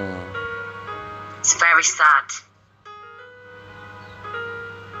 It's very sad.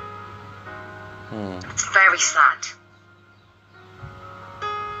 It's very sad.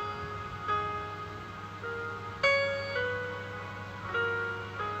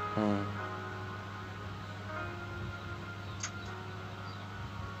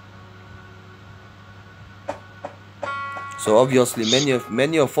 So obviously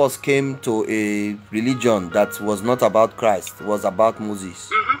many of us came to a religion that was not about Christ, it was about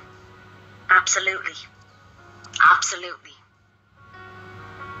Moses. Absolutely. Absolutely.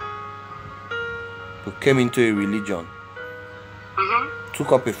 We came into a religion,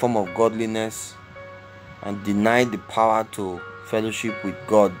 took up a form of godliness, and denied the power to fellowship with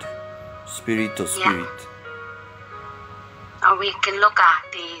God, spirit to spirit. Or we can look at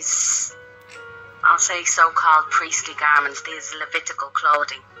these, I'll say, so-called priestly garments, these Levitical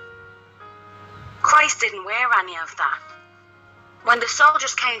clothing. Christ didn't wear any of that. When the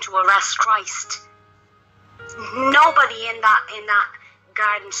soldiers came to arrest Christ, nobody in that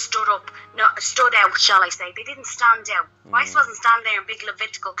garden stood out, shall I say. They didn't stand out. Christ wasn't standing there in big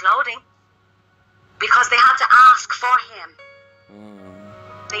Levitical clothing because they had to ask for him.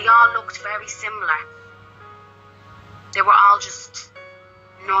 They all looked very similar. They were all just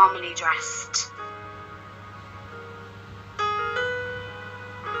normally dressed.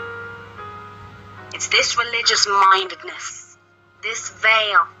 It's this religious mindedness, this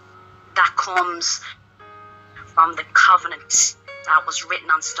veil that comes from the covenant that was written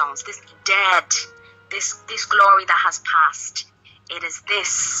on stones, this dead, this glory that has passed. It is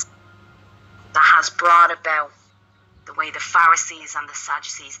this that has brought about the way the Pharisees and the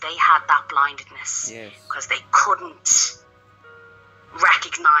Sadducees, they had that blindedness because they couldn't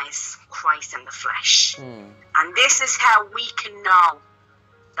recognize Christ in the flesh. And this is how we can know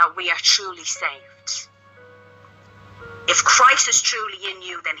that we are truly saved. If Christ is truly in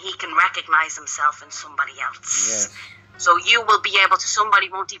you, then he can recognize himself in somebody else. So you will be able to, somebody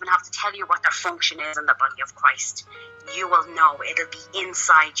won't even have to tell you what their function is in the body of Christ. You will know, it'll be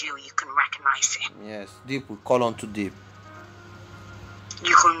inside you, you can recognize it. Yes, deep, we call on to deep.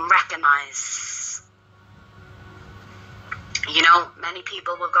 You can recognize. You know, many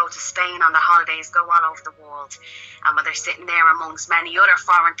people will go to Spain on their holidays, go all over the world, and when they're sitting there amongst many other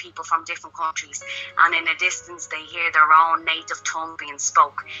foreign people from different countries, and in a distance they hear their own native tongue being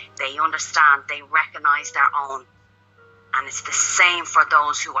spoke, they understand, they recognize their own. And it's the same for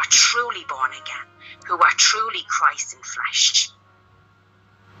those who are truly born again, who are truly Christ in flesh.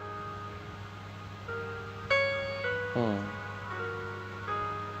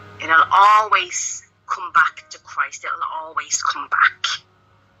 It'll always come back to Christ. It'll always come back.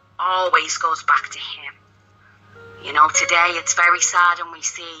 Always goes back to him. You know, today it's very sad, and we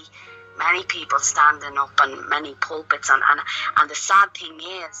see many people standing up in many pulpits, and the sad thing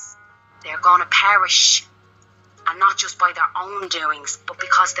is they're going to perish. And not just by their own doings, but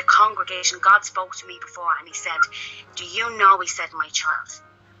because the congregation, God spoke to me before and he said, do you know, he said, my child,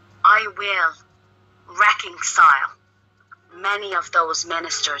 I will reconcile many of those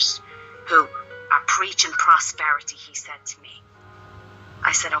ministers who are preaching prosperity, he said to me.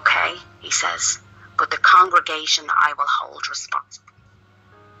 I said, okay, he says, but the congregation I will hold responsible.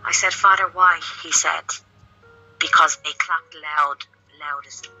 I said, Father, why? He said, because they clapped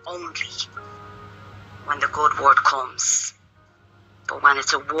loudest only when the good word comes. But when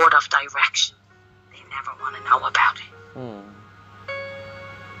it's a word of direction, they never want to know about it.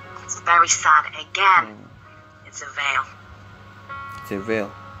 It's very sad. Again, it's a veil. It's a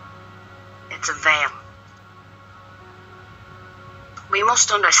veil. It's a veil. We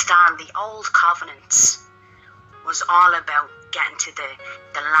must understand the old covenant was all about getting to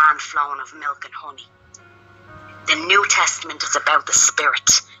the land flowing of milk and honey. The New Testament is about the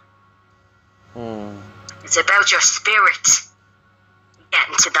Spirit. It's about your spirit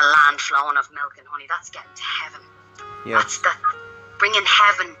getting to the land flowing of milk and honey. That's getting to heaven. That's bringing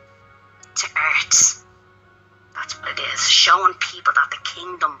heaven to earth. That's what it is. Showing people that the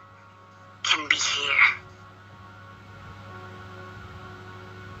kingdom can be here.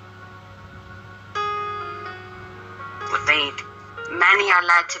 Many are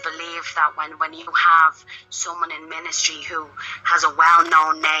led to believe that when you have someone in ministry who has a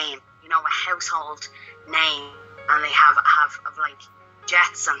well-known name, you know, a household name, and they have like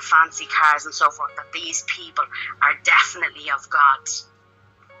jets and fancy cars and so forth, that these people are definitely of God.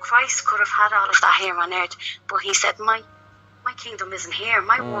 Christ could have had all of that here on earth, but he said, my kingdom isn't here,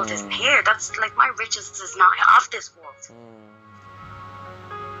 my world isn't here. That's like, my riches is not of this world.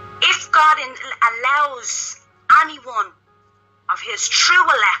 If God allows anyone of his true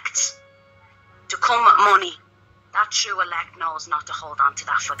elect to come with money, that true elect knows not to hold on to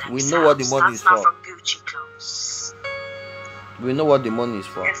that for themselves. We know what the money is for. That's not for Gucci clothes. We know what the money is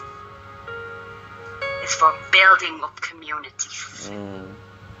for. Yes. It's for building up communities.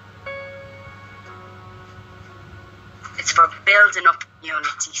 It's for building up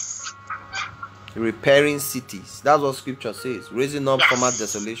communities. Repairing cities. That's what scripture says. Raising up former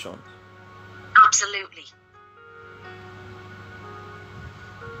desolation. Absolutely.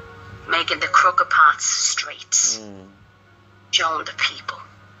 Making the crooked paths straight. Showing the people.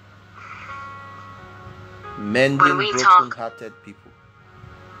 Mending broken-hearted people.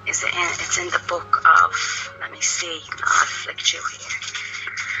 It's in the book of, let me see, I'll flick through here.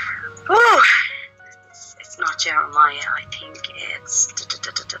 Oh, it's not Jeremiah, I think it's...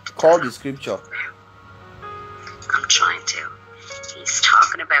 Call the scripture. I'm trying to. He's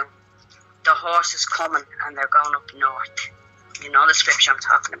talking about the horses coming and they're going up north. You know the scripture I'm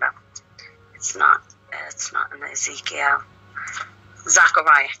talking about. It's not in Ezekiel.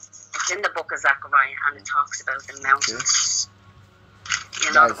 Zechariah. It's in the book of Zechariah and it talks about the mountains. Okay.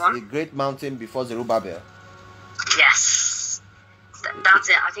 You know the one? The great mountain before Zerubbabel. Yes. That's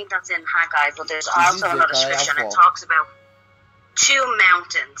it. I think that's in Haggai, but there's also another scripture and it talks about two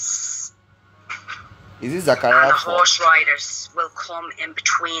mountains. Is it Zechariah? And the horse riders will come in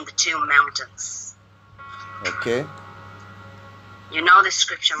between the two mountains. Okay. You know this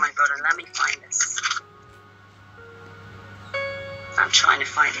scripture, my brother. Let me find this. I'm trying to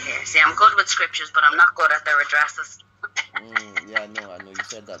find it here. See, I'm good with scriptures, but I'm not good at their addresses. Yeah, I know. You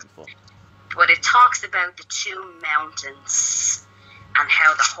said that before. But it talks about the two mountains and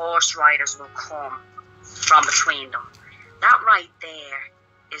how the horse riders will come from between them. That right there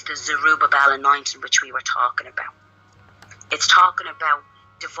is the Zerubbabel anointing which we were talking about. It's talking about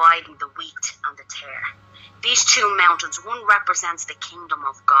dividing the wheat and the tare. These two mountains, one represents the kingdom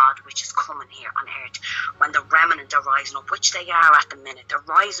of God which is coming here on earth when the remnant are rising up, which they are at the minute. They're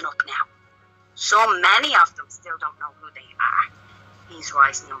rising up now. So many of them still don't know who they are. He's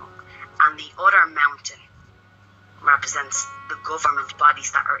rising them up. And the other mountain represents the government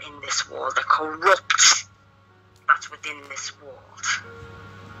bodies that are in this world, the corrupt that's within this world.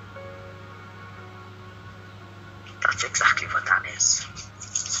 That's exactly what that is.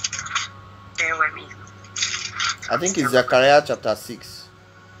 Bear with me. I think it's Zechariah chapter 6.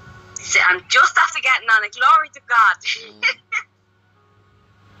 See, I'm just after getting on it. Glory to God.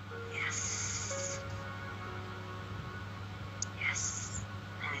 Yes. Yes.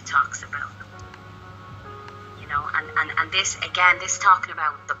 And it talks about, you know, and this, again, this talking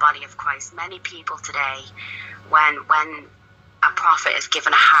about the body of Christ. Many people today, when a prophet is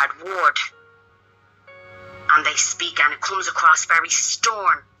given a hard word, and they speak and it comes across very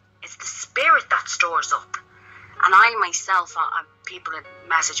stern, it's the spirit that stores up. And I myself, people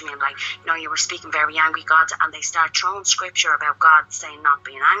message me and like, you know, you were speaking very angry, God, and they start throwing scripture about God saying not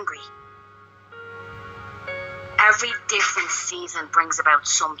being angry. Every different season brings about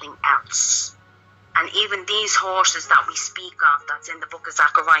something else. And even these horses that we speak of, that's in the book of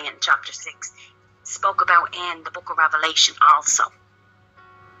Zechariah in chapter 6, spoke about in the book of Revelation also.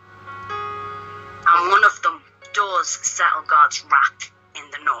 And one of them does settle God's wrath in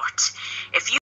the north. If you